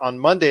back on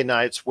Monday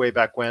nights way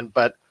back when,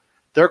 but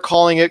they're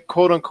calling it,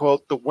 quote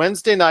unquote, the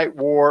Wednesday Night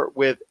War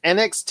with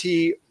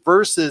NXT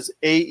versus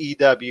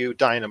AEW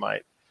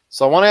Dynamite.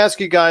 So I want to ask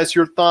you guys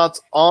your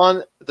thoughts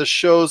on the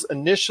shows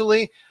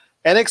initially.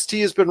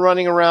 NXT has been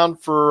running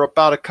around for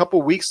about a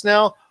couple weeks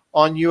now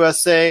on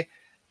USA,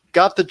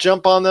 got the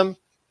jump on them,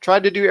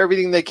 tried to do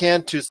everything they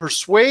can to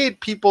persuade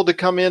people to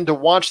come in to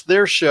watch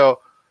their show.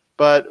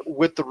 But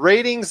with the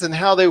ratings and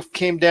how they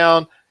came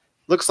down,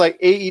 looks like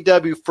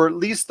AEW, for at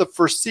least the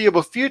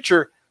foreseeable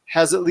future,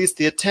 has at least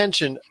the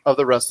attention of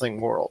the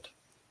wrestling world.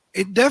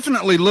 It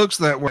definitely looks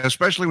that way,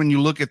 especially when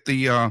you look at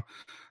the, I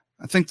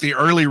think the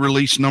early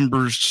release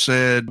numbers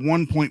said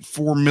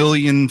 1.4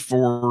 million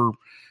for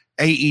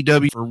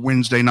AEW for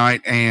Wednesday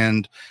night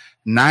and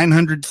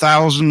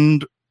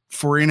 900,000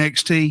 for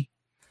NXT.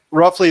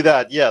 Roughly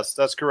that. Yes,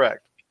 that's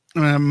correct.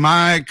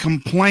 My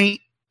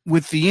complaint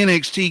with the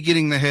NXT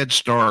getting the head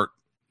start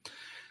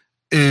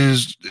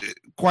is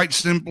quite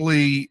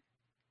simply,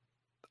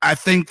 I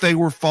think they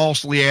were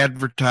falsely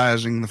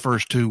advertising the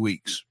first 2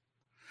 weeks.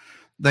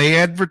 They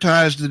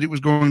advertised that it was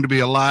going to be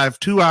a live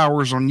 2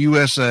 hours on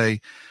USA,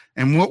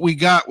 and what we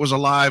got was a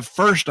live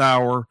first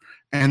hour,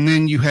 and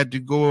then you had to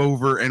go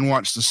over and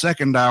watch the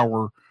second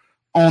hour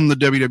on the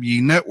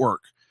WWE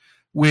Network,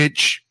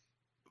 which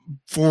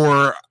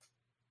for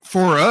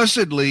for us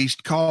at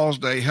least,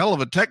 caused a hell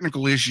of a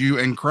technical issue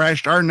and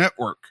crashed our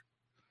network.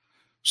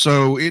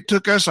 So it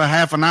took us a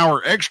half an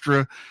hour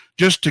extra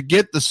just to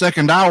get the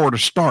second hour to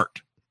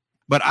start.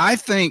 But I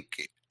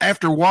think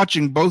after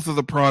watching both of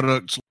the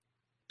products,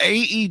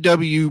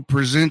 AEW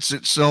presents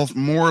itself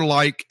more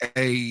like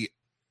a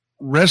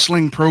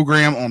wrestling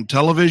program on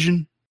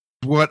television,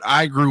 what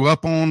I grew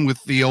up on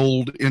with the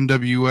old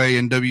NWA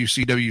and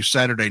WCW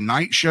Saturday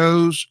night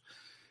shows,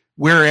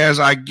 whereas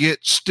I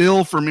get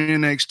still from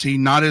NXT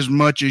not as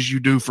much as you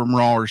do from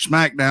Raw or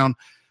SmackDown,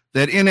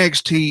 that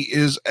NXT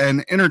is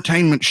an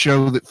entertainment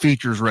show that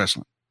features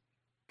wrestling.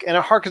 And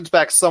it harkens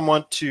back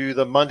somewhat to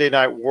the Monday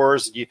Night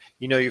Wars.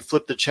 You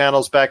flip the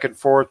channels back and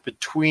forth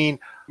between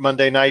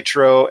Monday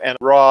Nitro and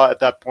Raw at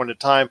that point in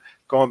time,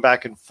 going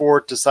back and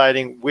forth,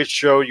 deciding which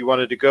show you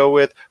wanted to go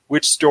with,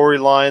 which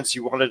storylines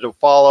you wanted to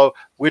follow,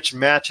 which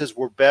matches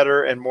were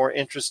better and more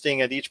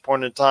interesting at each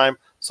point in time.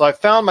 So I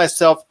found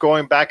myself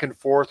going back and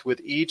forth with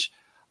each.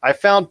 I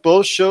found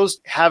both shows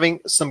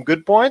having some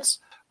good points.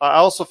 I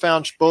also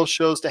found both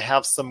shows to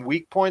have some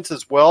weak points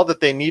as well that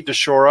they need to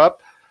shore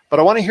up. But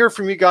I want to hear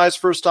from you guys,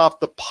 first off,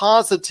 the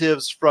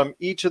positives from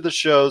each of the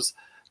shows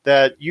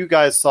that you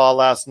guys saw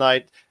last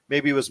night.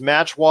 Maybe it was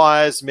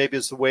match-wise, maybe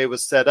it's the way it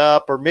was set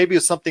up, or maybe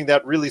it's something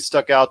that really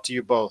stuck out to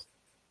you both.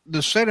 The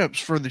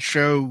setups for the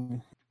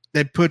show,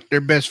 they put their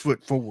best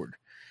foot forward.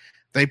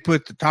 They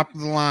put the top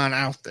of the line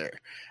out there.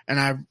 And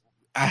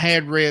I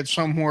had read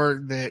somewhere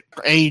that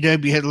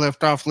AEW had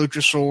left off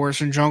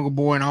Luchasaurus and Jungle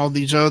Boy and all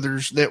these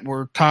others that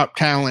were top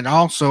talent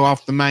also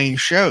off the main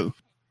show.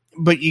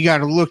 But you got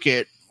to look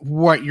at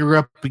what you're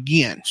up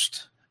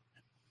against.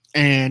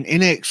 And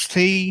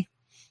NXT,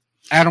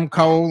 Adam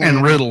Cole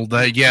and Riddle,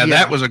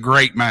 that was a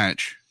great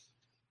match.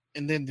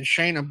 And then the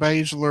Shayna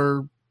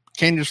Baszler,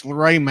 Candice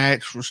LeRae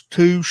match was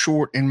too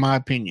short, in my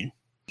opinion.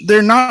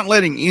 They're not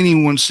letting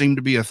anyone seem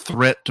to be a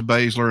threat to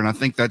Baszler, and I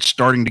think that's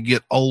starting to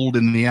get old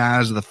in the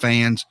eyes of the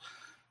fans.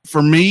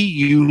 For me,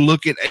 you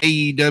look at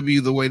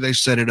AEW the way they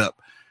set it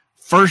up.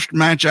 First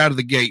match out of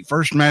the gate,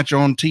 first match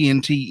on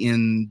TNT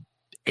in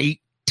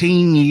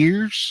 18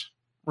 years.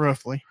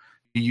 Roughly.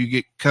 You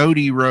get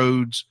Cody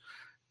Rhodes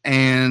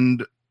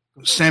and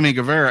Sammy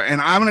Guevara. And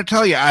I'm going to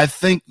tell you, I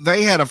think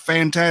they had a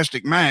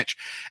fantastic match.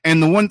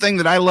 And the one thing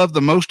that I loved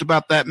the most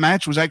about that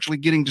match was actually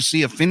getting to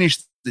see a finish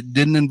that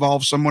didn't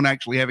involve someone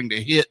actually having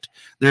to hit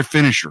their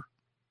finisher.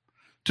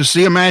 To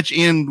see a match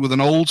end with an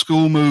old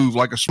school move,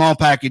 like a small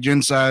package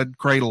inside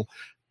cradle,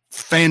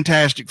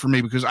 fantastic for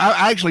me, because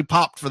I actually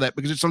popped for that,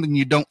 because it's something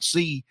you don't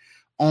see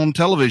on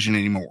television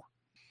anymore.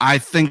 I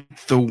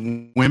think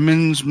the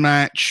women's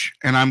match,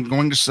 and I'm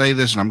going to say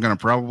this, and I'm going to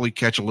probably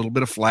catch a little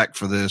bit of flack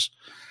for this,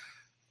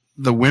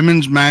 the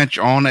women's match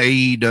on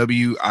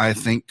AEW, I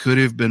think, could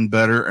have been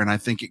better, and I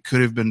think it could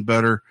have been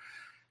better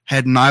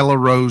had Nyla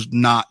Rose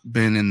not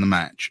been in the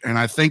match. And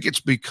I think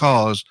it's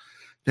because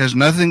it has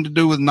nothing to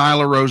do with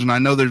Nyla Rose, and I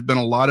know there's been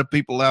a lot of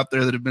people out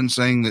there that have been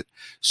saying that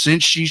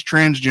since she's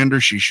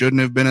transgender, she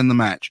shouldn't have been in the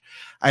match.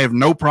 I have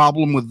no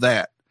problem with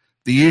that.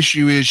 The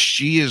issue is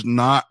she is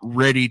not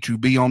ready to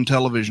be on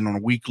television on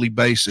a weekly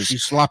basis.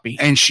 She's sloppy.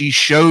 And she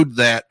showed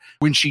that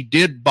when she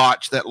did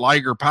botch that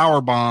Liger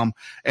powerbomb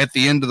at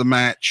the end of the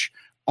match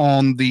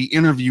on the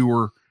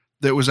interviewer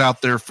that was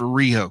out there for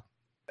Riho.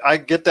 I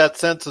get that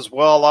sense as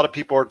well. A lot of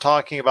people are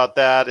talking about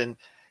that. And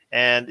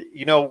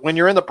when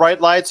you're in the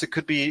bright lights, it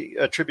could be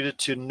attributed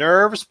to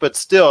nerves. But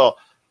still,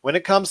 when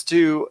it comes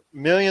to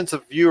millions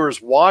of viewers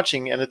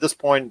watching, and at this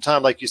point in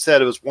time, like you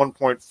said, it was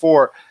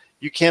 1.4,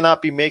 you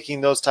cannot be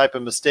making those type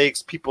of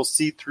mistakes. People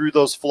see through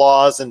those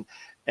flaws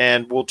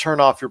and will turn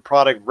off your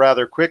product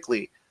rather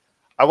quickly.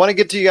 I want to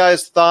get to you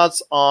guys'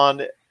 thoughts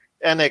on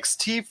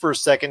NXT for a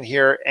second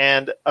here,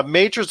 and a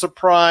major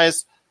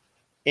surprise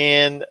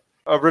in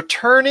a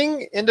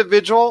returning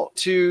individual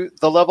to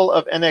the level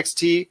of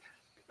NXT.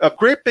 A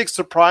great big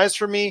surprise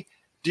for me.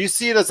 Do you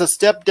see it as a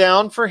step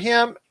down for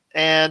him?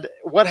 And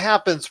what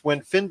happens when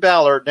Finn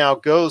Balor now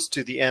goes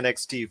to the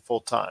NXT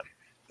full time?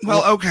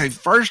 Well, okay,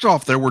 first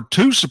off, there were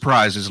two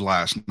surprises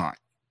last night.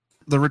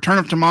 The return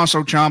of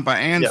Tommaso Ciampa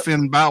and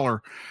Finn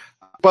Balor.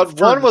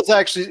 But one was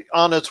actually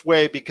on its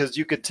way, because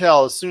you could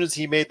tell as soon as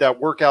he made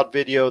that workout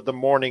video the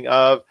morning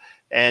of,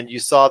 and you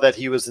saw that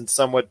he was in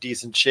somewhat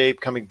decent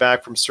shape coming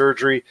back from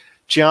surgery,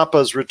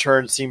 Ciampa's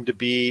return seemed to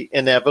be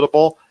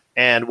inevitable.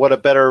 And what a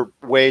better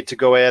way to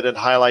go ahead and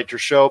highlight your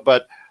show.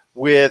 But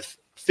with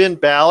Finn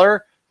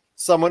Balor,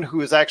 someone who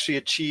has actually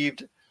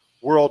achieved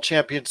world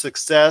champion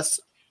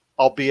success,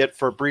 albeit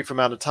for a brief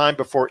amount of time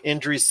before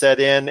injuries set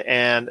in,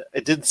 and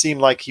it didn't seem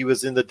like he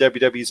was in the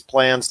WWE's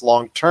plans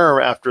long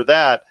term after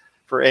that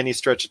for any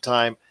stretch of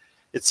time.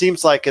 It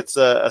seems like it's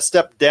a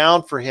step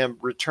down for him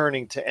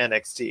returning to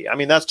NXT. I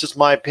mean, that's just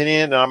my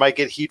opinion, and I might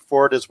get heat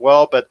for it as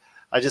well, but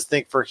I just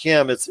think for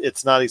him,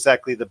 it's not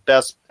exactly the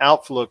best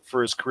outlook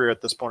for his career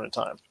at this point in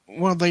time.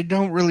 Well, they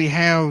don't really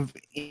have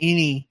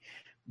any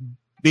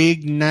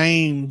big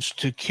names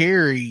to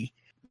carry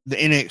the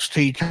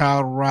NXT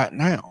title right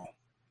now.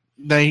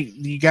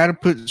 You got to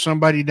put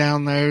somebody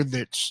down there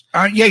that's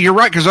yeah, you're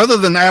right. Because other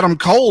than Adam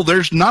Cole,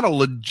 there's not a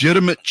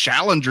legitimate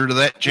challenger to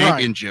that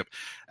championship.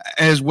 Right.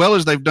 As well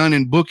as they've done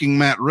in booking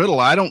Matt Riddle,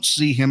 I don't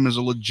see him as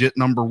a legit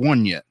number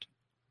one yet.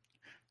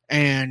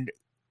 And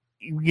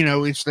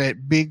it's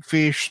that big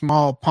fish,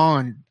 small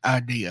pond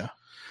idea.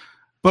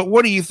 But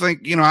what do you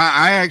think?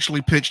 I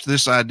actually pitched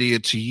this idea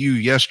to you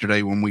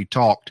yesterday when we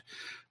talked.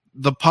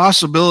 The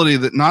possibility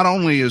that not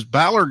only is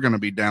Balor going to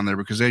be down there,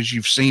 because as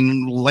you've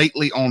seen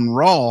lately on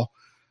Raw,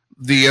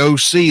 the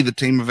OC, the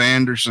team of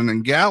Anderson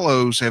and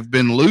Gallows, have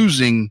been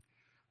losing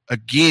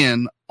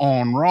again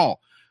on Raw.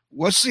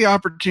 What's the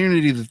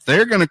opportunity that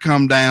they're going to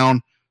come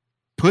down,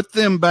 put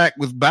them back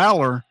with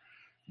Balor?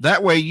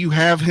 That way you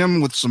have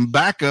him with some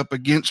backup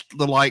against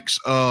the likes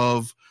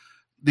of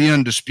the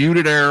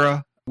Undisputed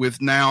Era,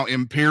 with now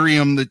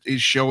Imperium that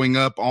is showing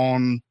up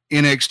on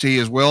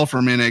NXT as well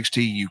from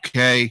NXT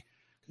UK.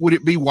 Would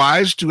it be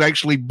wise to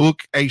actually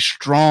book a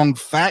strong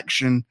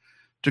faction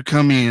to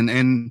come in?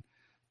 And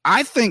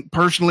I think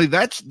personally,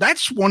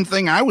 that's one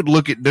thing I would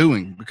look at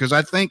doing, because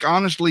I think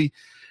honestly,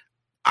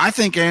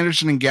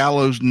 Anderson and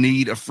Gallows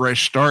need a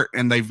fresh start,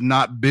 and they've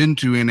not been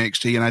to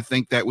NXT. And I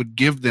think that would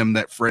give them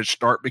that fresh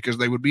start, because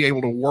they would be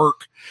able to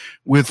work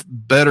with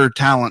better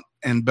talent,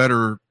 and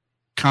better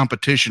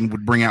competition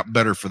would bring out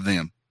better for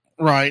them.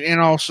 Right. And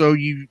also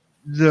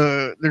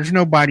there's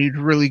nobody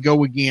to really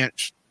go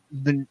against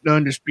the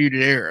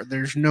Undisputed Era.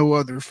 There's no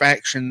other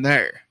faction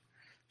there.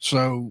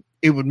 So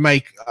it would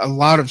make a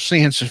lot of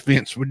sense if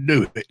Vince would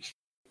do it.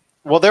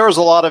 Well, there is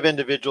a lot of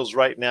individuals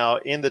right now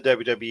in the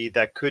WWE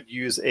that could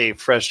use a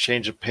fresh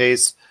change of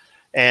pace,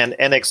 and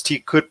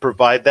NXT could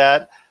provide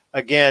that.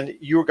 Again,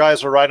 you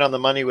guys are right on the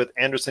money with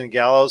Anderson and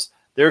Gallows.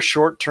 Their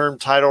short-term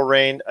title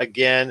reign,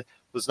 again,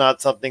 was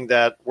not something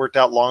that worked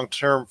out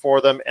long-term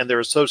for them, and their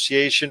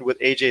association with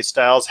AJ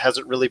Styles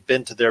hasn't really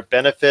been to their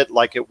benefit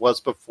like it was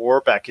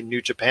before back in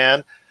New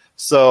Japan.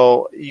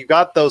 So you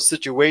got those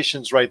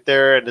situations right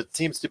there, and it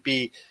seems to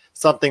be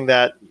something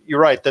that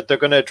you're right, that they're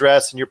going to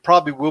address, and you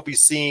probably will be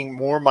seeing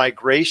more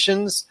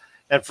migrations.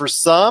 And for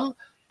some,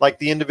 like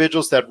the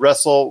individuals that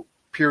wrestle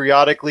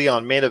periodically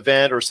on Main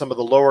Event or some of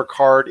the lower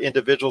card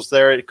individuals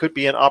there, it could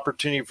be an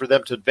opportunity for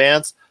them to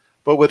advance.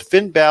 But with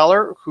Finn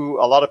Balor, who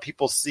a lot of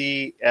people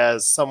see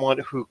as someone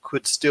who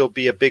could still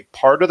be a big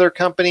part of their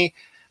company,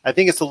 I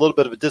think it's a little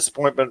bit of a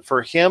disappointment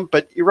for him.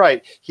 But you're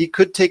right, he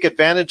could take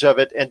advantage of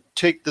it and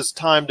take this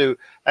time to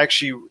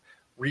actually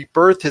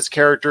rebirth his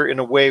character in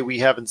a way we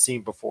haven't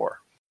seen before.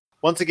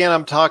 Once again,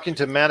 I'm talking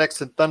to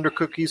Maddox and Thunder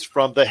Cookies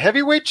from the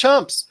Heavyweight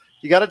Chumps.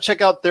 You got to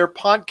check out their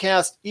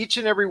podcast each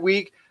and every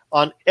week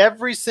on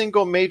every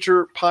single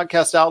major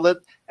podcast outlet,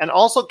 and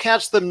also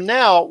catch them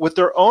now with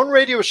their own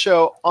radio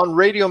show on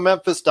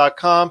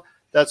RadioMemphis.com.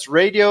 That's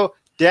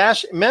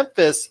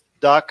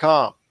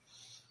radio-memphis.com.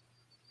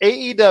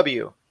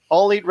 AEW,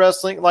 All Elite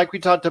Wrestling, like we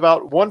talked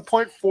about,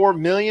 1.4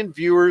 million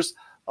viewers,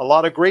 a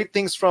lot of great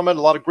things from it,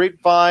 a lot of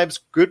great vibes,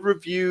 good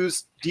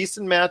reviews,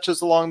 decent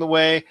matches along the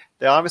way.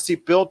 They obviously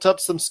built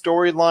up some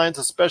storylines,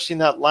 especially in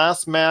that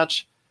last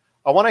match.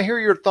 I want to hear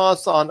your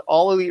thoughts on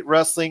All Elite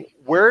Wrestling,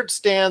 where it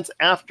stands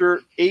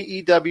after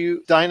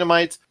AEW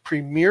Dynamite's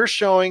premiere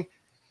showing.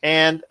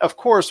 And, of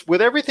course,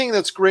 with everything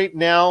that's great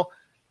now,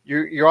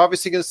 you're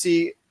obviously going to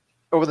see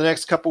over the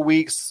next couple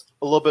weeks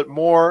a little bit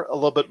more,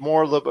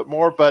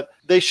 but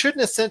they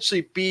shouldn't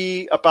essentially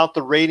be about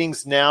the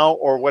ratings now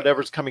or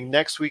whatever's coming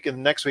next week and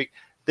the next week.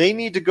 They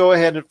need to go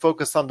ahead and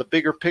focus on the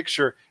bigger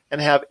picture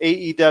and have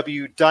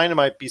AEW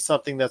Dynamite be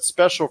something that's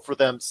special for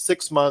them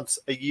 6 months,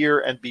 a year,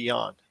 and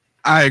beyond.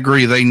 I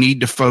agree. They need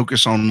to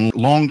focus on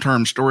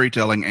long-term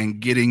storytelling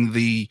and getting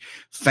the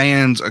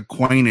fans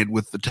acquainted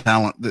with the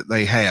talent that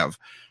they have.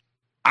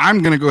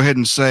 I'm going to go ahead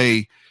and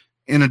say,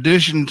 in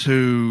addition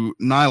to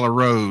Nyla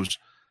Rose,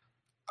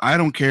 I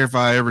don't care if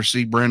I ever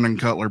see Brandon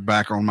Cutler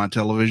back on my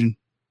television.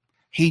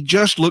 He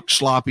just looked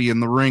sloppy in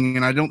the ring,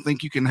 and I don't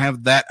think you can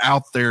have that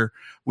out there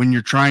when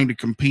you're trying to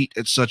compete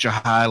at such a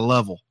high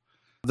level.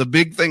 The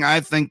big thing I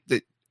think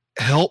that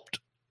helped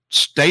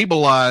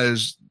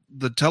stabilize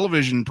the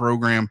television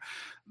program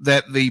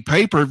that the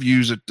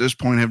pay-per-views at this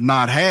point have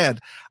not had,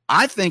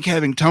 I think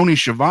having Tony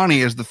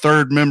Schiavone as the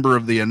third member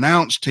of the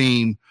announce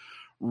team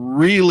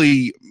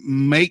really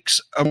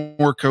makes a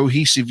more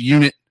cohesive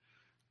unit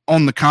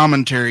on the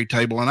commentary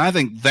table. And I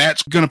think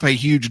that's going to pay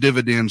huge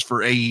dividends for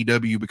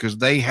AEW, because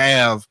they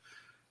have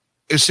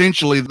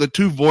essentially the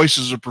two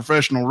voices of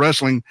professional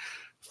wrestling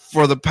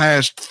for the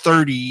past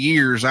 30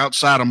 years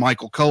outside of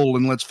Michael Cole.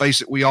 And let's face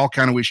it, we all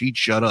kind of wish he'd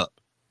shut up.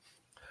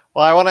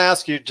 Well, I want to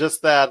ask you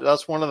just that.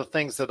 That's one of the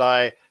things that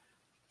I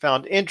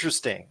found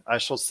interesting, I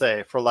shall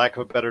say, for lack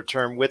of a better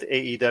term, with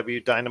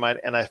AEW Dynamite,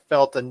 and I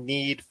felt a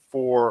need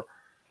for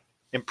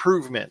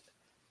improvement.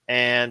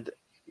 And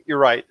you're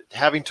right,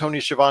 having Tony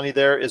Schiavone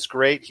there is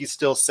great. He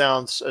still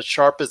sounds as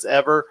sharp as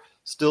ever,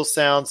 still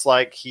sounds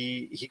like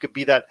he could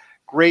be that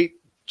great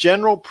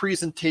general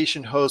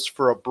presentation host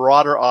for a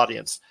broader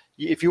audience.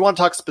 If you want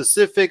to talk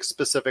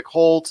specific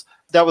holds,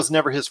 that was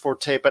never his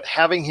forte, but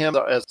having him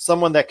as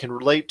someone that can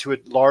relate to a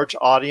large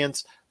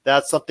audience,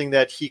 that's something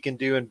that he can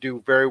do and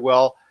do very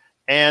well.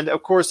 And,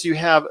 of course, you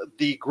have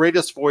the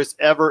greatest voice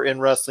ever in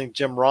wrestling,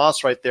 Jim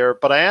Ross, right there.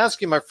 But I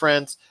ask you, my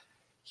friends,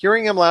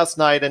 hearing him last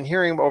night and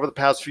hearing him over the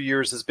past few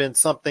years has been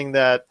something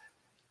that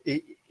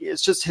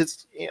it's just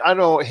his – I don't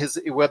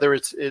know whether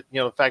it's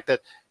the fact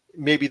that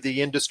maybe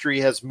the industry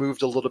has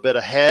moved a little bit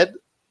ahead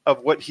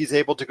of what he's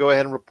able to go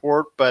ahead and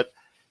report, but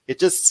it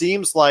just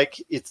seems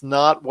like it's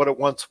not what it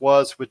once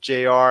was with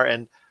JR.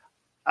 And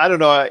I don't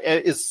know,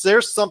 is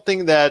there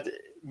something that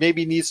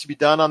maybe needs to be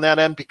done on that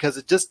end? Because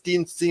it just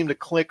didn't seem to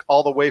click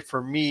all the way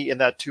for me in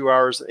that 2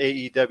 hours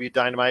AEW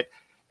Dynamite.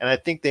 And I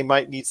think they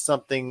might need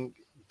something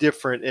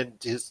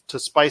different to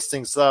spice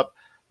things up.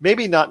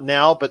 Maybe not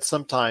now, but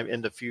sometime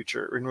in the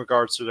future in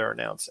regards to their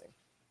announcing.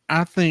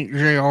 I think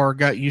JR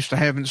got used to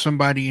having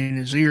somebody in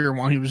his ear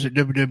while he was at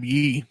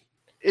WWE.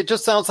 It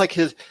just sounds like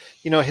his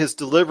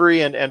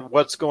delivery and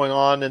what's going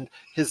on and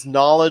his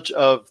knowledge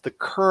of the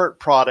current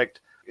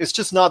product is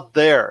just not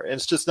there. And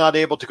it's just not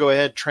able to go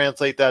ahead and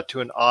translate that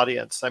to an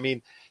audience. I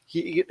mean,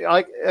 he,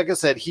 like I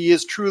said, he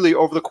is truly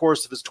over the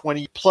course of his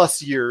 20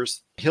 plus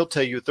years, he'll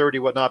tell you 30,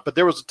 whatnot, but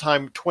there was a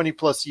time 20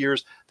 plus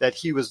years that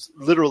he was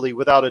literally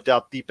without a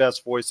doubt the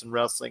best voice in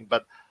wrestling.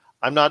 But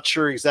I'm not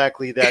sure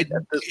exactly that.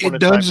 It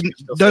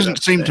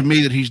doesn't seem to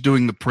me that he's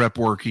doing the prep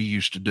work he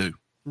used to do.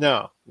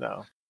 No.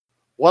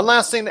 One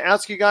last thing to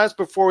ask you guys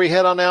before we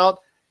head on out,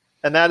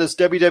 and that is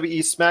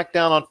WWE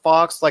SmackDown on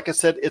Fox. Like I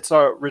said, it's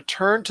a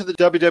return to the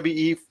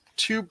WWE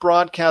 2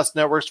 broadcast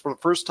networks for the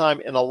first time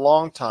in a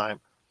long time.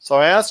 So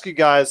I ask you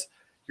guys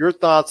your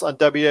thoughts on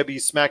WWE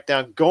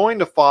SmackDown going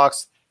to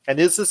Fox, and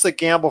is this a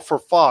gamble for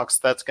Fox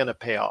that's going to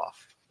pay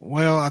off?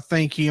 Well, I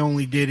think he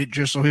only did it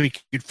just so he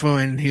could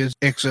fund his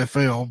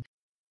XFL.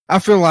 I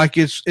feel like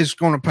it's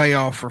going to pay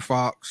off for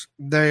Fox.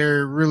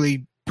 They're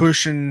really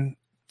pushing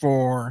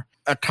for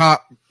a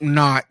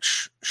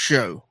top-notch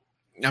show.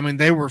 I mean,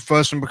 they were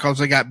fussing because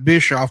they got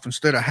Bischoff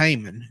instead of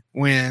Heyman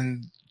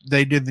when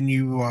they did the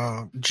new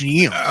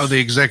GM. Oh, the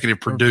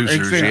executive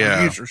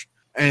producers,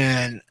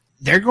 And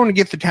they're going to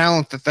get the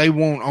talent that they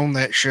want on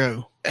that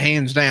show.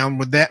 Hands down,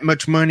 with that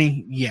much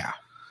money, yeah.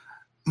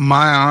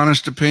 My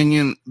honest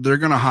opinion, they're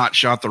going to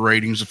hotshot the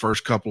ratings the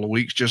first couple of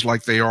weeks, just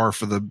like they are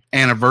for the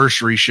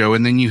anniversary show.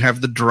 And then you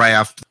have the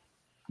draft.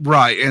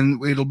 Right.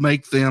 And it'll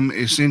make them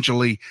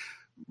essentially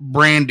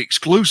brand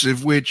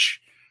exclusive,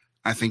 which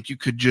I think you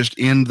could just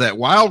end that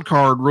wild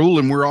card rule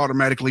and we're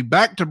automatically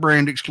back to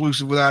brand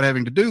exclusive without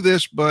having to do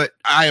this. But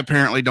I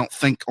apparently don't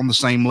think on the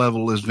same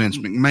level as Vince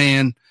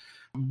McMahon.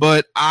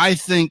 But I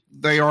think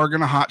they are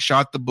going to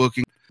hotshot the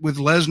booking with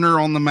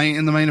Lesnar in the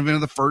main event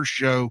of the first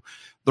show.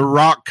 The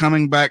Rock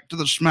coming back to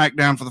the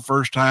SmackDown for the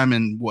first time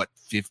in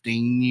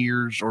 15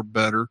 years or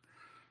better.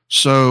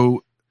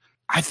 So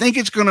I think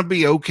it's going to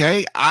be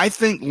okay. I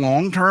think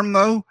long term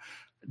though,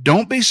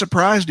 don't be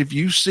surprised if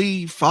you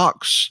see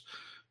Fox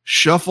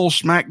shuffle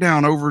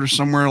SmackDown over to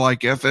somewhere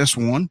like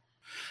FS1,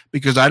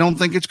 because I don't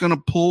think it's going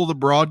to pull the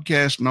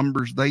broadcast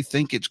numbers they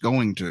think it's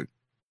going to.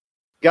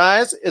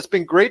 Guys, it's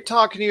been great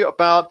talking to you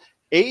about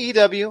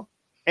AEW,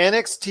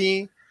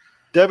 NXT,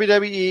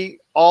 WWE,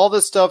 all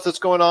the stuff that's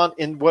going on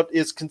in what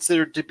is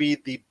considered to be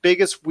the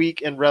biggest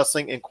week in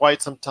wrestling in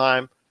quite some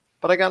time.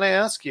 But I got to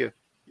ask you,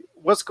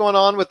 what's going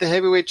on with the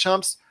Heavyweight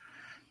Chumps?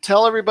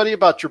 Tell everybody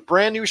about your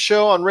brand new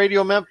show on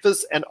Radio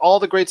Memphis and all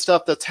the great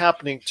stuff that's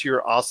happening to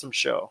your awesome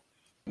show.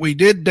 We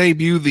did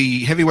debut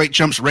the Heavyweight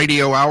Chumps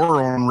Radio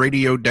Hour on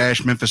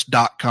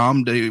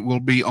radio-memphis.com. It will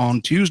be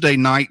on Tuesday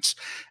nights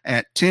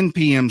at 10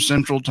 p.m.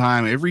 Central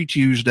Time every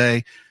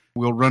Tuesday.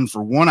 We'll run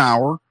for 1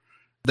 hour.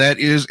 That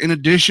is in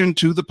addition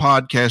to the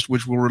podcast,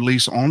 which will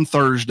release on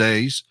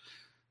Thursdays.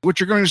 What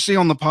you're going to see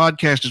on the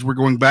podcast is we're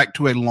going back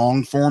to a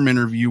long-form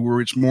interview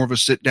where it's more of a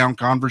sit-down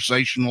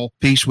conversational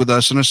piece with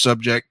us and a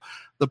subject.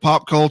 The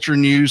pop culture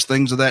news,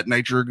 things of that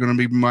nature are going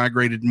to be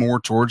migrated more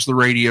towards the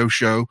radio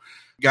show.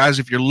 Guys,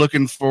 if you're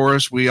looking for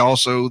us, the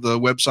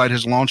website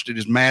has launched. It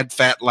is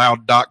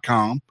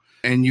madfatloud.com,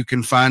 and you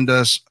can find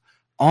us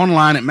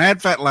online at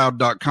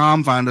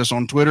madfatloud.com. Find us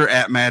on Twitter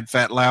at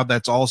madfatloud.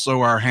 That's also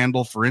our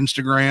handle for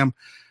Instagram.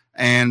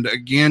 And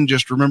again,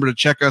 just remember to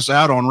check us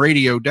out on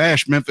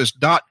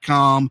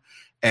radio-memphis.com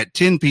at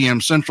 10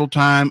 p.m. Central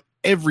Time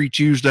every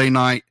Tuesday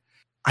night.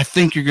 I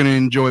think you're going to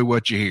enjoy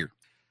what you hear.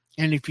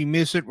 And if you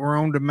miss it, we're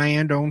on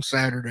demand on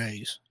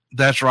Saturdays.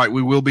 That's right.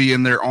 We will be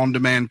in their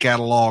on-demand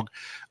catalog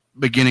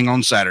beginning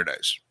on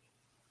Saturdays.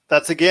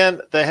 That's, again,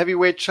 the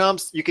Heavyweight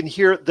Chumps. You can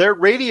hear their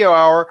radio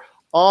hour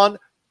on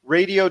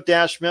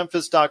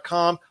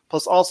radio-memphis.com.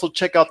 Plus, also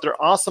check out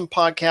their awesome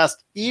podcast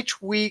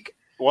each week.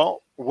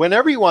 Well,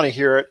 whenever you want to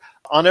hear it,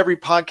 on every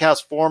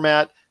podcast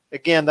format.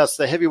 Again, that's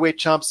the Heavyweight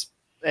Chumps.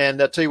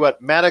 And I'll tell you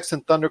what, Maddox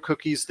and Thunder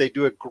Cookies, they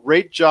do a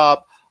great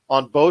job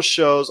on both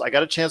shows. I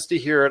got a chance to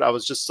hear it. I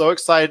was just so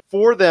excited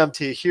for them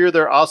to hear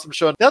their awesome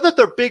show. Now that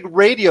they're big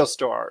radio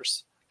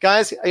stars,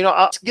 guys,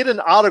 I'll get an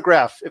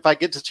autograph if I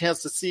get the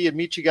chance to see and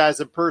meet you guys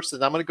in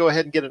person. I'm going to go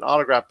ahead and get an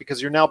autograph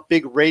because you're now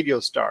big radio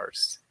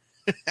stars.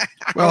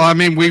 Well, I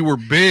mean, we were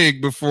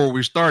big before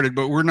we started,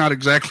 but we're not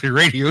exactly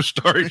radio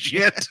stars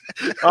yet.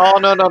 Oh,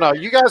 no.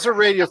 You guys are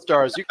radio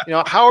stars. You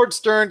know, Howard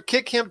Stern,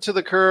 kick him to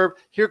the curb.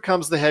 Here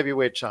comes the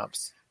heavyweight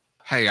chumps.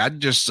 Hey, I'd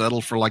just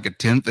settle for like a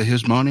tenth of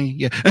his money.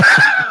 Yeah.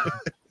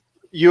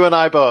 You and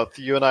I both.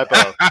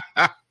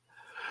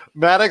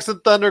 Maddox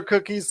and Thunder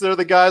Cookies, they're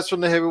the guys from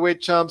the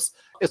heavyweight chumps.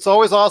 It's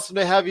always awesome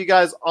to have you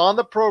guys on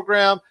the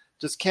program.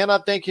 Just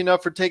cannot thank you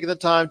enough for taking the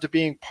time to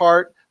being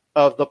part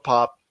of the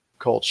pop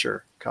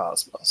culture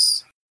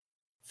cosmos.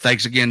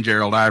 Thanks again,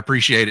 Gerald. I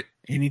appreciate it.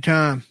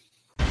 Anytime.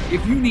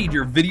 If you need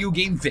your video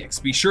game fix,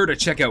 be sure to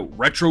check out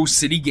Retro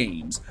City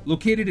Games.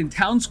 Located in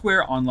Town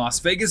Square on Las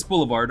Vegas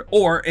Boulevard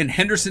or in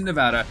Henderson,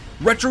 Nevada,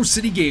 Retro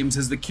City Games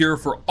has the cure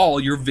for all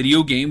your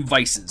video game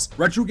vices.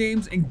 Retro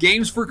games and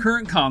games for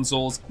current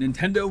consoles,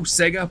 Nintendo,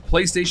 Sega,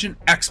 PlayStation,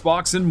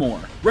 Xbox, and more.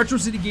 Retro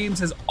City Games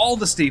has all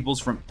the staples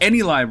from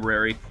any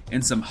library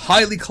and some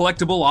highly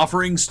collectible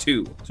offerings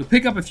too. So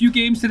pick up a few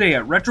games today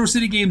at Retro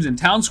City Games in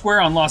Town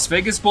Square on Las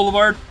Vegas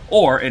Boulevard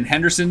or in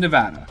Henderson,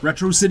 Nevada.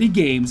 Retro City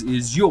Games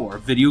is your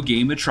video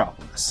game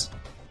metropolis.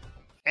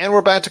 And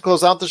we're back to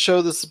close out the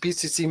show. This is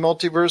PCC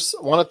Multiverse.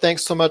 I want to thank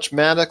so much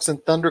Maddox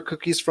and Thunder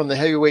Cookies from the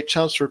Heavyweight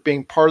Chumps for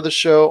being part of the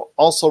show.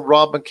 Also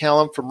Rob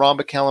McCallum from Rob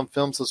McCallum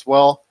Films as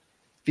well.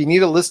 If you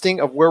need a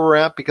listing of where we're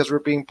at, because we're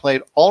being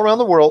played all around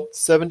the world,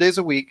 7 days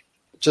a week,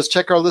 just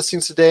check our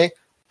listings today.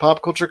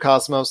 Pop Culture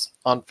Cosmos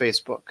on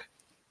Facebook.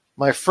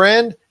 My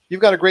friend, you've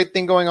got a great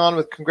thing going on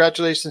with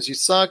Congratulations, You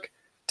Suck.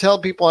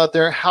 Tell people out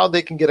there how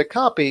they can get a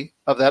copy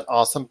of that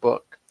awesome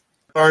book.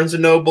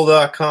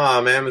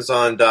 BarnesandNoble.com,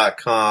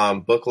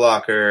 Amazon.com,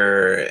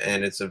 BookLocker,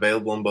 and it's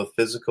available in both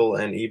physical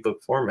and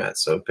ebook formats.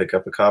 So pick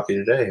up a copy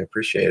today. I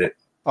appreciate it.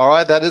 All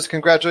right, that is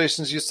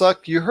Congratulations, You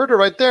Suck. You heard it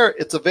right there.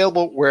 It's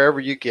available wherever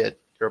you get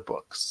your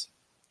books.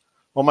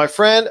 Well, my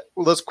friend,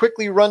 let's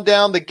quickly run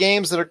down the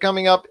games that are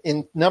coming up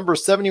in number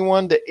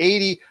 71 to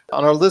 80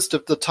 on our list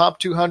of the top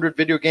 200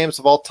 video games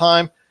of all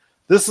time.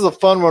 This is a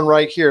fun one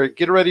right here.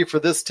 Get ready for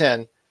this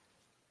 10.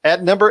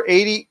 At number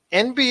 80,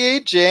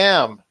 NBA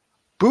Jam.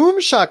 Boom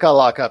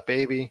shakalaka,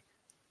 baby.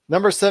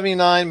 Number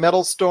 79,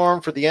 Metal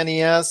Storm for the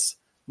NES.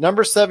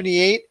 Number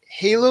 78,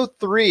 Halo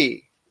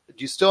 3. Do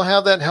you still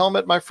have that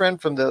helmet, my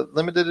friend, from the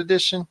limited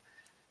edition?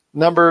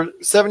 Number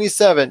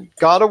 77,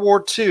 God of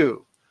War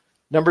 2.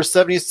 Number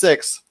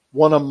 76,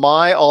 one of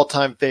my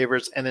all-time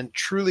favorites and a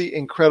truly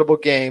incredible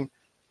game.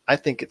 I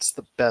think it's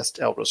the best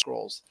Elder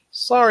Scrolls.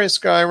 Sorry,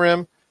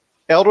 Skyrim.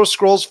 Elder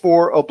Scrolls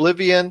 4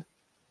 Oblivion.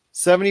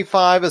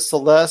 75 is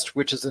Celeste,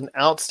 which is an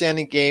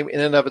outstanding game in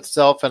and of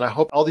itself, and I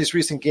hope all these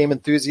recent game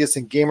enthusiasts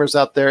and gamers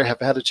out there have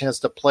had a chance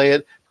to play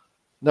it.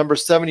 Number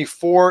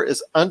 74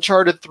 is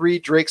Uncharted 3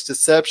 Drake's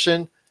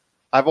Deception.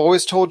 I've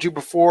always told you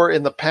before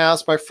in the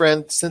past, my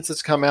friend, since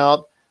it's come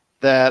out,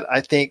 that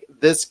I think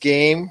this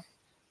game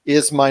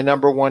is my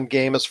number one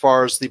game as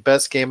far as the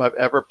best game I've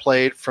ever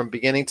played from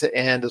beginning to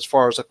end, as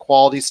far as a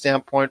quality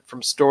standpoint,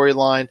 from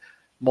storyline,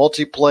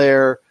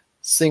 multiplayer,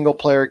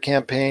 single-player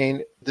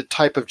campaign, the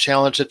type of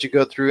challenge that you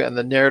go through, and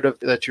the narrative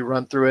that you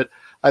run through it.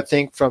 I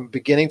think from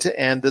beginning to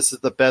end, this is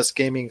the best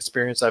gaming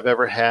experience I've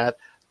ever had.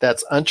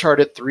 That's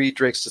Uncharted 3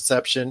 Drake's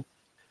Deception.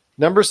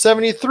 Number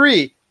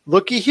 73,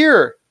 looky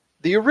here,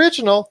 the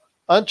original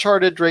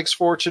Uncharted Drake's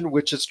Fortune,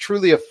 which is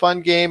truly a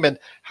fun game and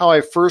how I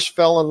first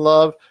fell in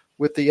love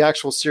with the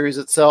actual series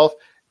itself.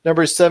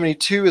 Number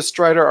 72 is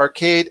Strider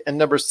Arcade, and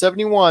number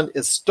 71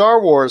 is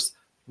Star Wars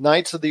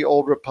Knights of the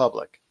Old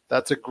Republic.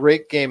 That's a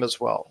great game as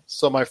well.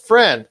 So, my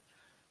friend,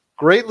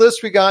 great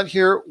list we got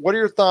here. What are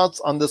your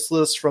thoughts on this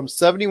list from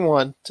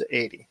 71 to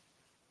 80?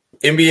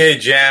 NBA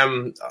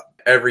Jam,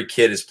 every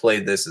kid has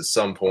played this at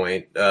some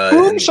point.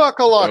 Boom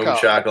shakalaka. Boom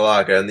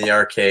shakalaka in the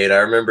arcade. I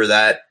remember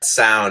that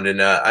sound,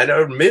 and I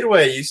know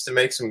Midway used to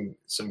make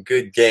some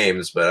good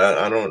games, but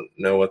I don't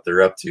know what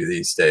they're up to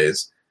these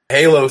days.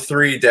 Halo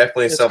 3,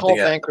 definitely it's something. It's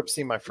called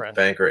bankruptcy, my friend.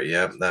 Bankruptcy,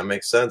 yeah, that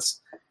makes sense.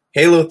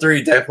 Halo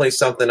 3, definitely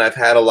something I've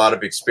had a lot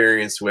of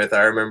experience with.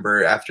 I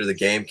remember after the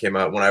game came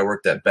out, when I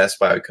worked at Best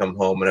Buy, I'd come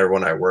home and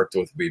everyone I worked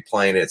with would be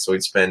playing it, so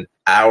we'd spend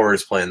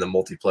hours playing the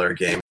multiplayer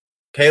game.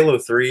 Halo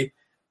 3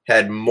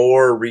 had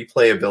more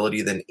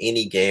replayability than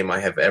any game I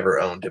have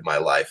ever owned in my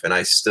life, and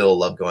I still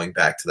love going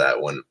back to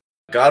that one.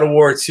 God of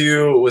War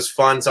 2 was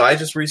fun, so I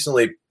just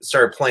recently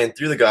started playing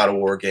through the God of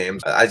War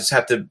games. I just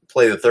have to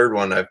play the third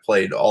one. I've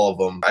played all of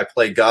them. I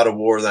played God of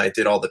War, then I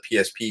did all the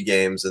PSP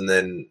games, and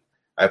then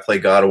I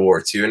played God of War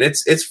 2, and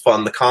it's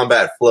fun. The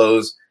combat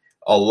flows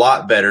a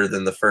lot better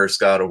than the first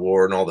God of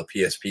War and all the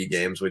PSP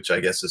games, which I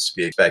guess is to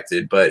be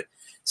expected, but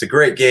it's a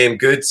great game,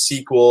 good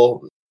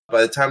sequel.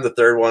 By the time the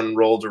third one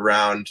rolled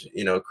around,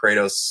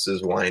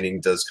 Kratos' whining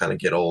does kind of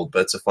get old,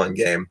 but it's a fun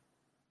game.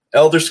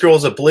 Elder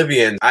Scrolls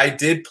Oblivion. I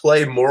did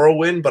play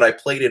Morrowind, but I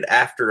played it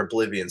after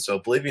Oblivion. So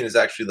Oblivion is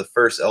actually the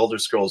first Elder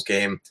Scrolls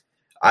game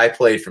I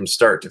played from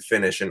start to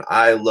finish, and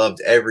I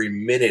loved every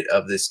minute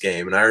of this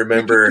game. And I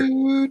remember,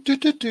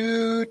 the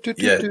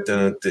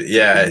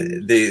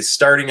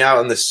starting out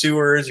in the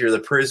sewers, you're the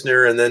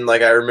prisoner, and then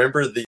I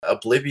remember the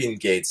Oblivion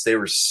gates. They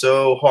were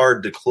so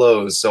hard to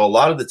close. So a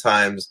lot of the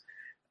times,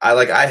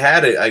 I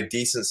had a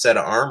decent set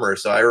of armor,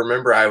 so I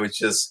remember I would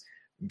just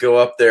go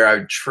up there, I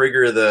would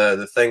trigger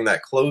the thing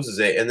that closes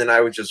it, and then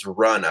I would just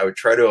run. I would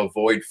try to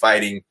avoid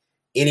fighting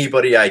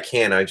anybody I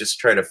can. I just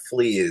try to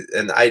flee.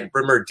 And I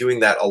remember doing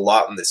that a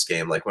lot in this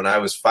game. Like when I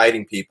was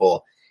fighting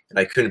people and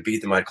I couldn't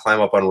beat them, I'd climb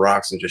up on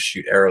rocks and just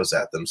shoot arrows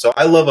at them. So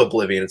I love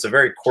Oblivion. It's a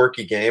very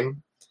quirky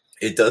game.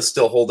 It does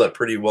still hold up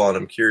pretty well, and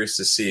I'm curious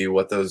to see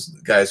what those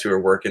guys who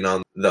are working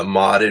on the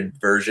modded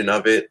version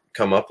of it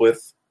come up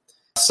with.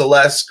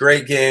 Celeste,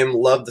 great game.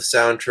 Love the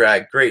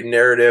soundtrack. Great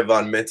narrative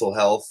on mental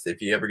health.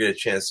 If you ever get a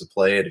chance to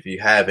play it, if you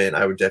haven't,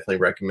 I would definitely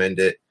recommend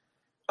it.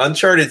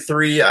 Uncharted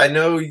 3, I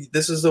know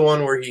this is the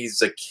one where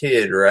he's a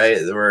kid, right?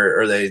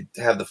 Or they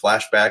have the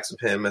flashbacks of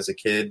him as a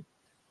kid.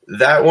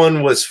 That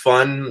one was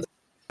fun.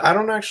 I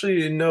don't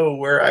actually know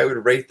where I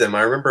would rate them.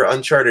 I remember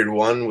Uncharted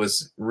 1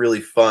 was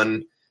really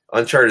fun.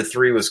 Uncharted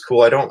 3 was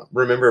cool. I don't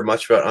remember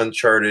much about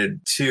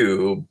Uncharted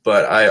 2,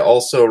 but I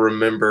also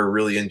remember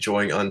really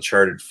enjoying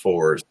Uncharted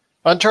 4.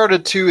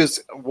 Uncharted 2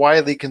 is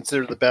widely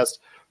considered the best.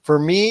 For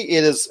me,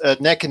 it is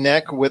neck and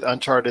neck with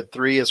Uncharted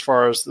 3 as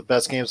far as the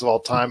best games of all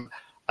time.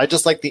 I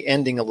just like the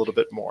ending a little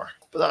bit more.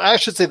 But I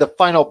should say the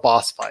final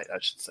boss fight, I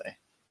should say.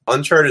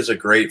 Uncharted is a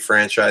great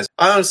franchise.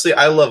 Honestly,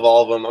 I love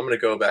all of them. I'm going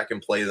to go back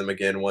and play them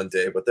again one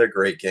day, but they're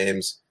great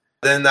games.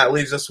 Then that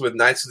leaves us with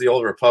Knights of the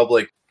Old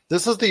Republic.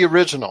 This is the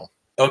original.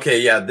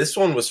 Okay, yeah, this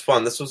one was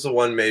fun. This was the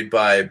one made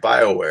by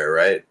BioWare,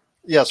 right?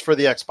 Yes, for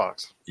the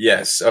Xbox.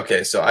 Yes,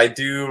 okay, so I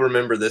do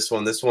remember this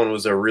one. This one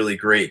was a really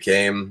great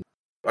game.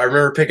 I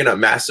remember picking up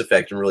Mass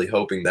Effect and really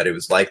hoping that it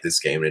was like this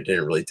game, and it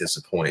didn't really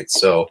disappoint.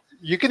 So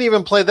you can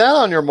even play that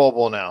on your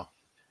mobile now.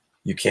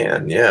 You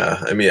can,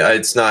 yeah. I mean,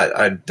 it's not.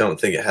 I don't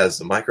think it has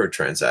the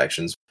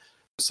microtransactions.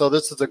 So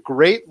this is a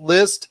great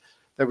list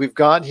that we've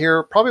got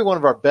here. Probably one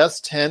of our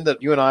best 10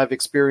 that you and I have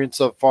experienced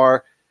so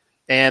far.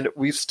 And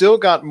we've still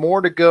got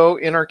more to go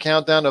in our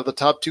countdown of the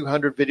top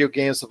 200 video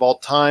games of all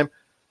time.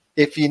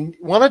 If you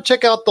want to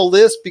check out the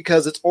list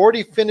because it's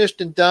already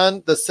finished and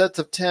done, the sets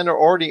of 10 are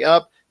already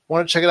up.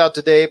 Want to check it out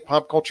today,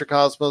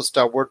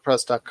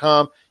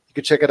 popculturecosmos.wordpress.com. You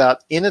can check it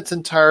out in its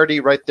entirety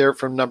right there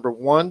from number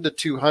 1 to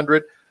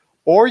 200.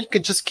 Or you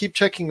can just keep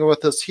checking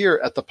with us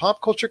here at the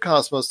Pop Culture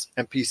Cosmos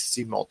and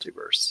PCC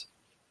Multiverse.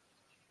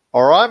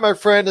 All right, my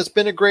friend, it's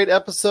been a great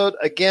episode.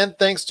 Again,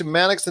 thanks to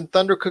Mannix and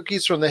Thunder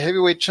Cookies from the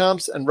Heavyweight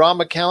Chumps and Rob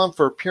McCallum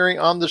for appearing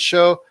on the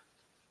show.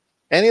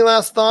 Any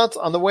last thoughts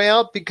on the way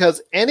out?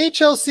 Because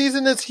NHL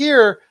season is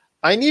here.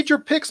 I need your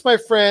picks, my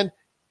friend.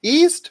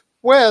 East,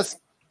 West,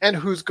 and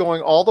who's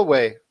going all the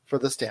way for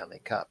the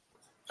Stanley Cup?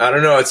 I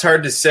don't know. It's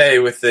hard to say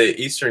with the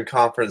Eastern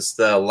Conference.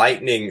 The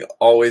Lightning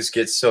always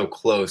gets so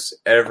close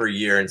every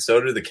year, and so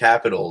do the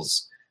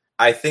Capitals.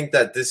 I think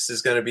that this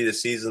is going to be the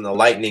season the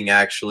Lightning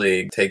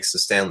actually takes the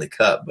Stanley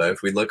Cup. But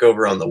if we look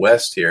over on the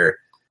West here,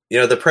 you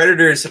know, the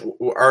Predators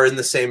are in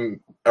the same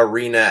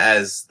arena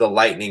as the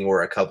Lightning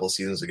were a couple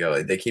seasons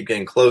ago. They keep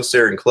getting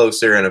closer and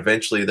closer, and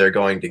eventually they're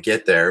going to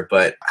get there.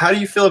 But how do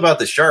you feel about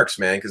the Sharks,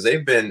 man? Because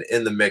they've been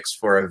in the mix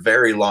for a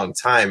very long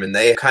time, and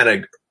they kind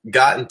of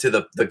gotten to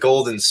the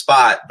golden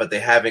spot, but they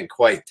haven't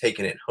quite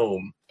taken it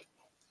home.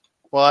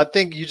 Well, I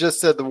think you just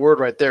said the word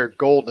right there,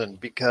 golden,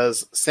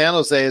 because San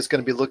Jose is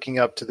going to be looking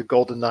up to the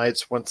Golden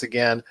Knights once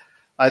again.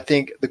 I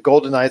think the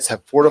Golden Knights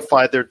have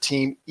fortified their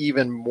team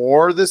even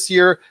more this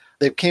year.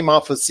 They came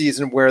off a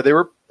season where they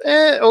were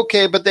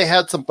okay, but they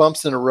had some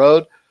bumps in the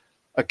road.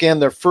 Again,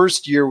 their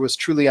first year was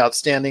truly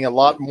outstanding, a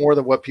lot more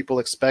than what people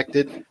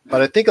expected.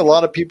 But I think a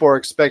lot of people are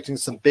expecting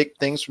some big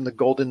things from the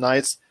Golden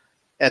Knights.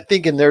 I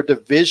think in their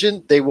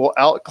division, they will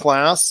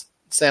outclass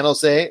San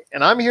Jose.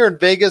 And I'm here in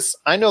Vegas.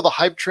 I know the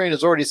hype train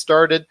has already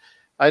started.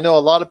 I know a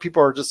lot of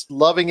people are just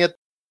loving it.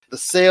 The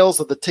sales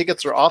of the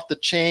tickets are off the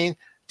chain.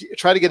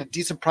 Try to get a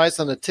decent price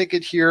on a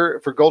ticket here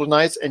for Golden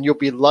Knights, and you'll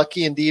be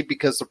lucky indeed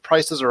because the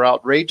prices are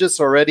outrageous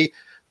already.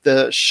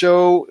 The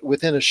show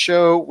within a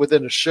show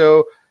within a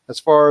show, as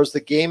far as the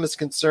game is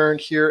concerned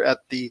here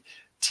at the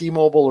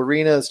T-Mobile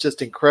Arena, is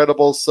just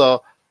incredible.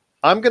 So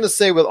I'm going to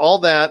say with all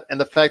that and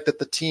the fact that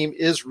the team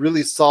is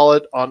really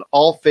solid on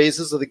all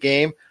phases of the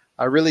game,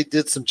 I really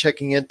did some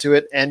checking into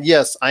it. And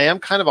yes, I am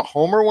kind of a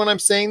homer when I'm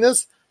saying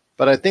this,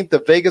 but I think the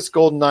Vegas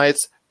Golden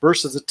Knights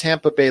versus the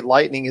Tampa Bay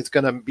Lightning is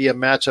going to be a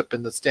matchup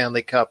in the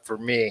Stanley Cup for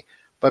me.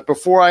 But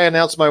before I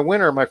announce my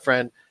winner, my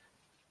friend,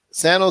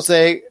 San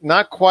Jose,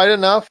 not quite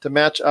enough to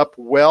match up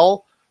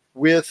well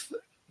with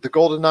the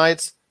Golden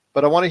Knights,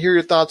 but I want to hear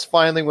your thoughts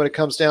finally when it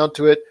comes down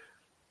to it.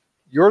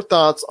 Your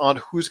thoughts on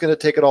who's going to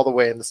take it all the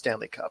way in the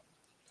Stanley Cup.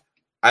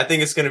 I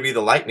think it's going to be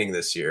the Lightning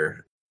this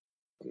year.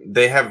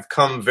 They have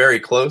come very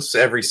close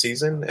every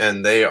season,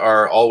 and they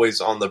are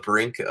always on the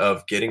brink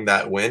of getting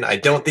that win. I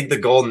don't think the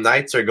Golden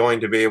Knights are going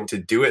to be able to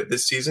do it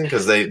this season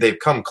because they've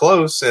come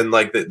close, and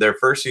like their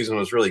first season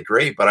was really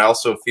great. But I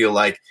also feel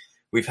like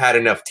we've had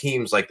enough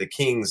teams like the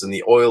Kings and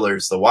the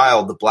Oilers, the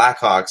Wild, the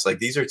Blackhawks. Like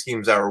these are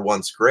teams that were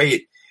once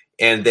great,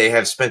 and they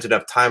have spent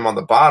enough time on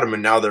the bottom,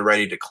 and now they're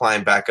ready to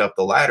climb back up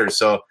the ladder.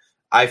 So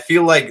I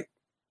feel like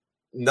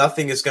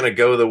nothing is going to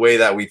go the way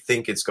that we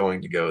think it's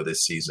going to go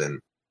this season.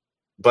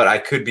 but I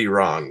could be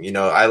wrong.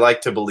 I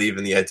like to believe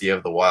in the idea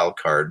of the wild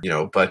card,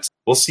 but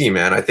we'll see,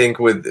 man. I think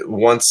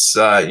once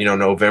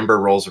November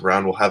rolls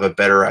around, we'll have a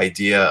better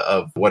idea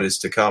of what is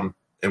to come,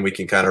 and we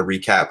can kind of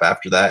recap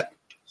after that.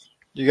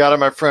 You got it,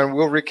 my friend.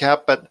 We'll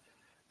recap, but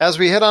as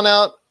we head on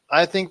out,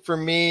 I think for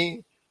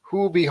me, who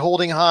will be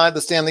holding high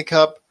the Stanley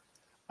Cup?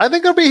 I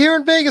think it'll be here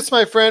in Vegas,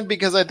 my friend,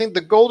 because I think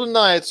the Golden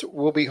Knights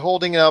will be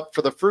holding it up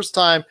for the first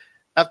time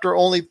after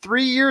only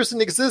 3 years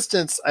in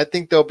existence. I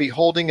think they'll be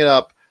holding it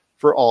up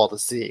for all to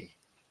see.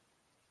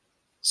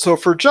 So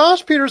for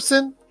Josh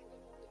Peterson,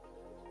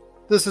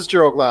 this is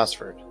Gerald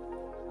Glassford.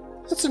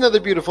 It's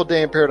another beautiful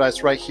day in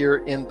paradise right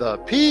here in the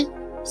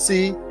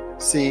PCC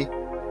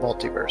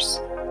Multiverse.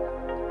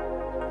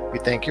 We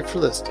thank you for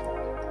listening.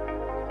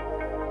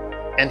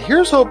 And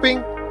here's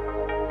hoping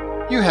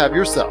you have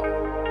yourself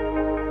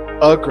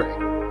a great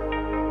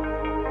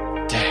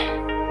day.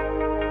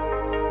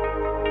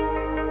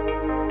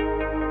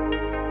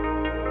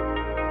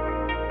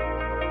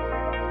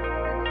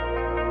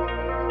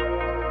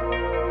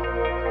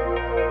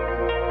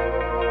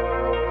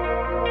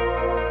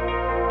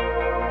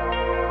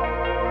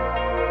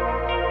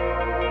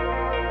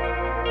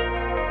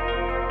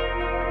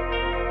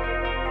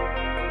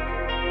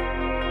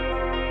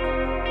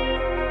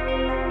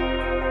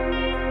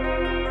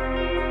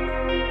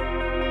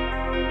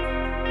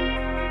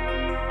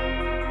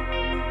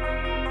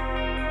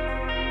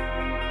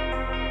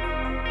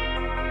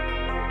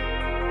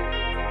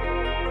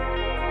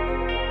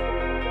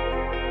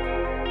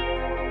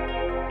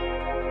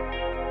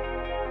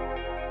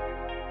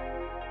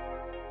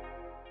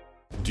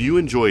 Do you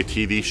enjoy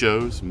TV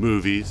shows,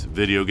 movies,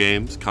 video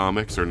games,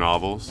 comics, or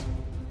novels?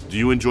 Do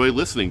you enjoy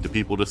listening to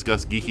people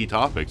discuss geeky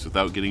topics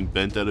without getting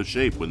bent out of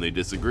shape when they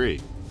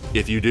disagree?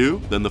 If you do,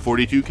 then the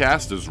 42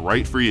 Cast is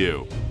right for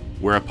you.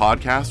 We're a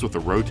podcast with a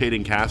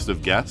rotating cast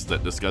of guests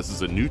that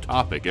discusses a new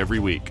topic every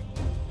week.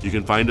 You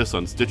can find us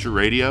on Stitcher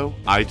Radio,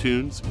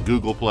 iTunes,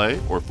 Google Play,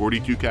 or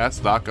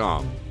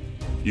 42cast.com.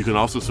 You can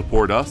also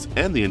support us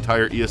and the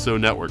entire ESO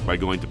network by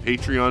going to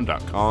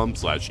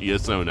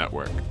patreon.com/ESO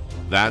network.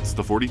 That's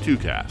the 42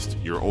 Cast,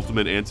 your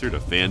ultimate answer to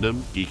fandom,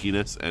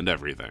 geekiness, and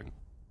everything.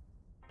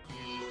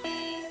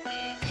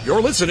 You're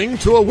listening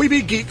to a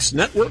Weeby Geeks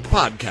Network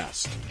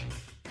podcast.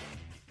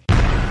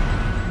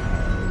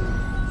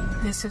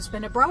 This has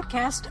been a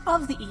broadcast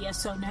of the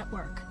ESO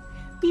Network.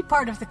 Be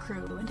part of the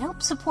crew and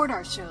help support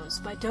our shows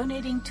by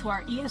donating to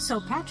our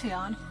ESO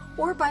Patreon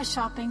or by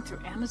shopping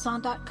through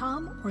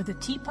Amazon.com or the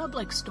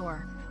TeePublic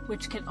store,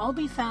 which can all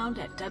be found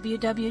at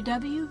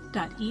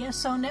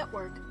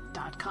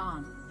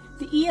www.esonetwork.com.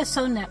 The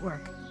ESO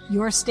Network,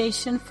 your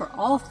station for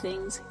all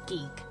things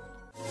geek.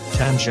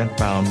 Tangent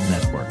Bound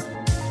Network.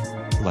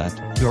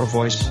 Let your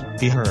voice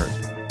be heard.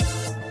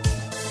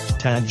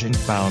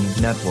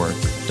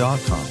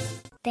 TangentBoundNetwork.com.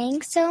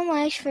 Thanks so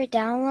much for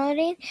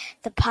downloading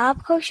the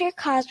Pop Culture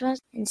Cosmos,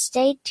 and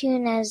stay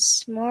tuned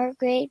as more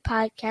great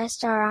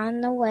podcasts are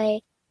on the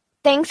way.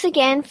 Thanks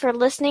again for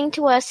listening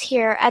to us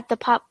here at the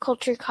Pop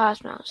Culture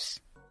Cosmos.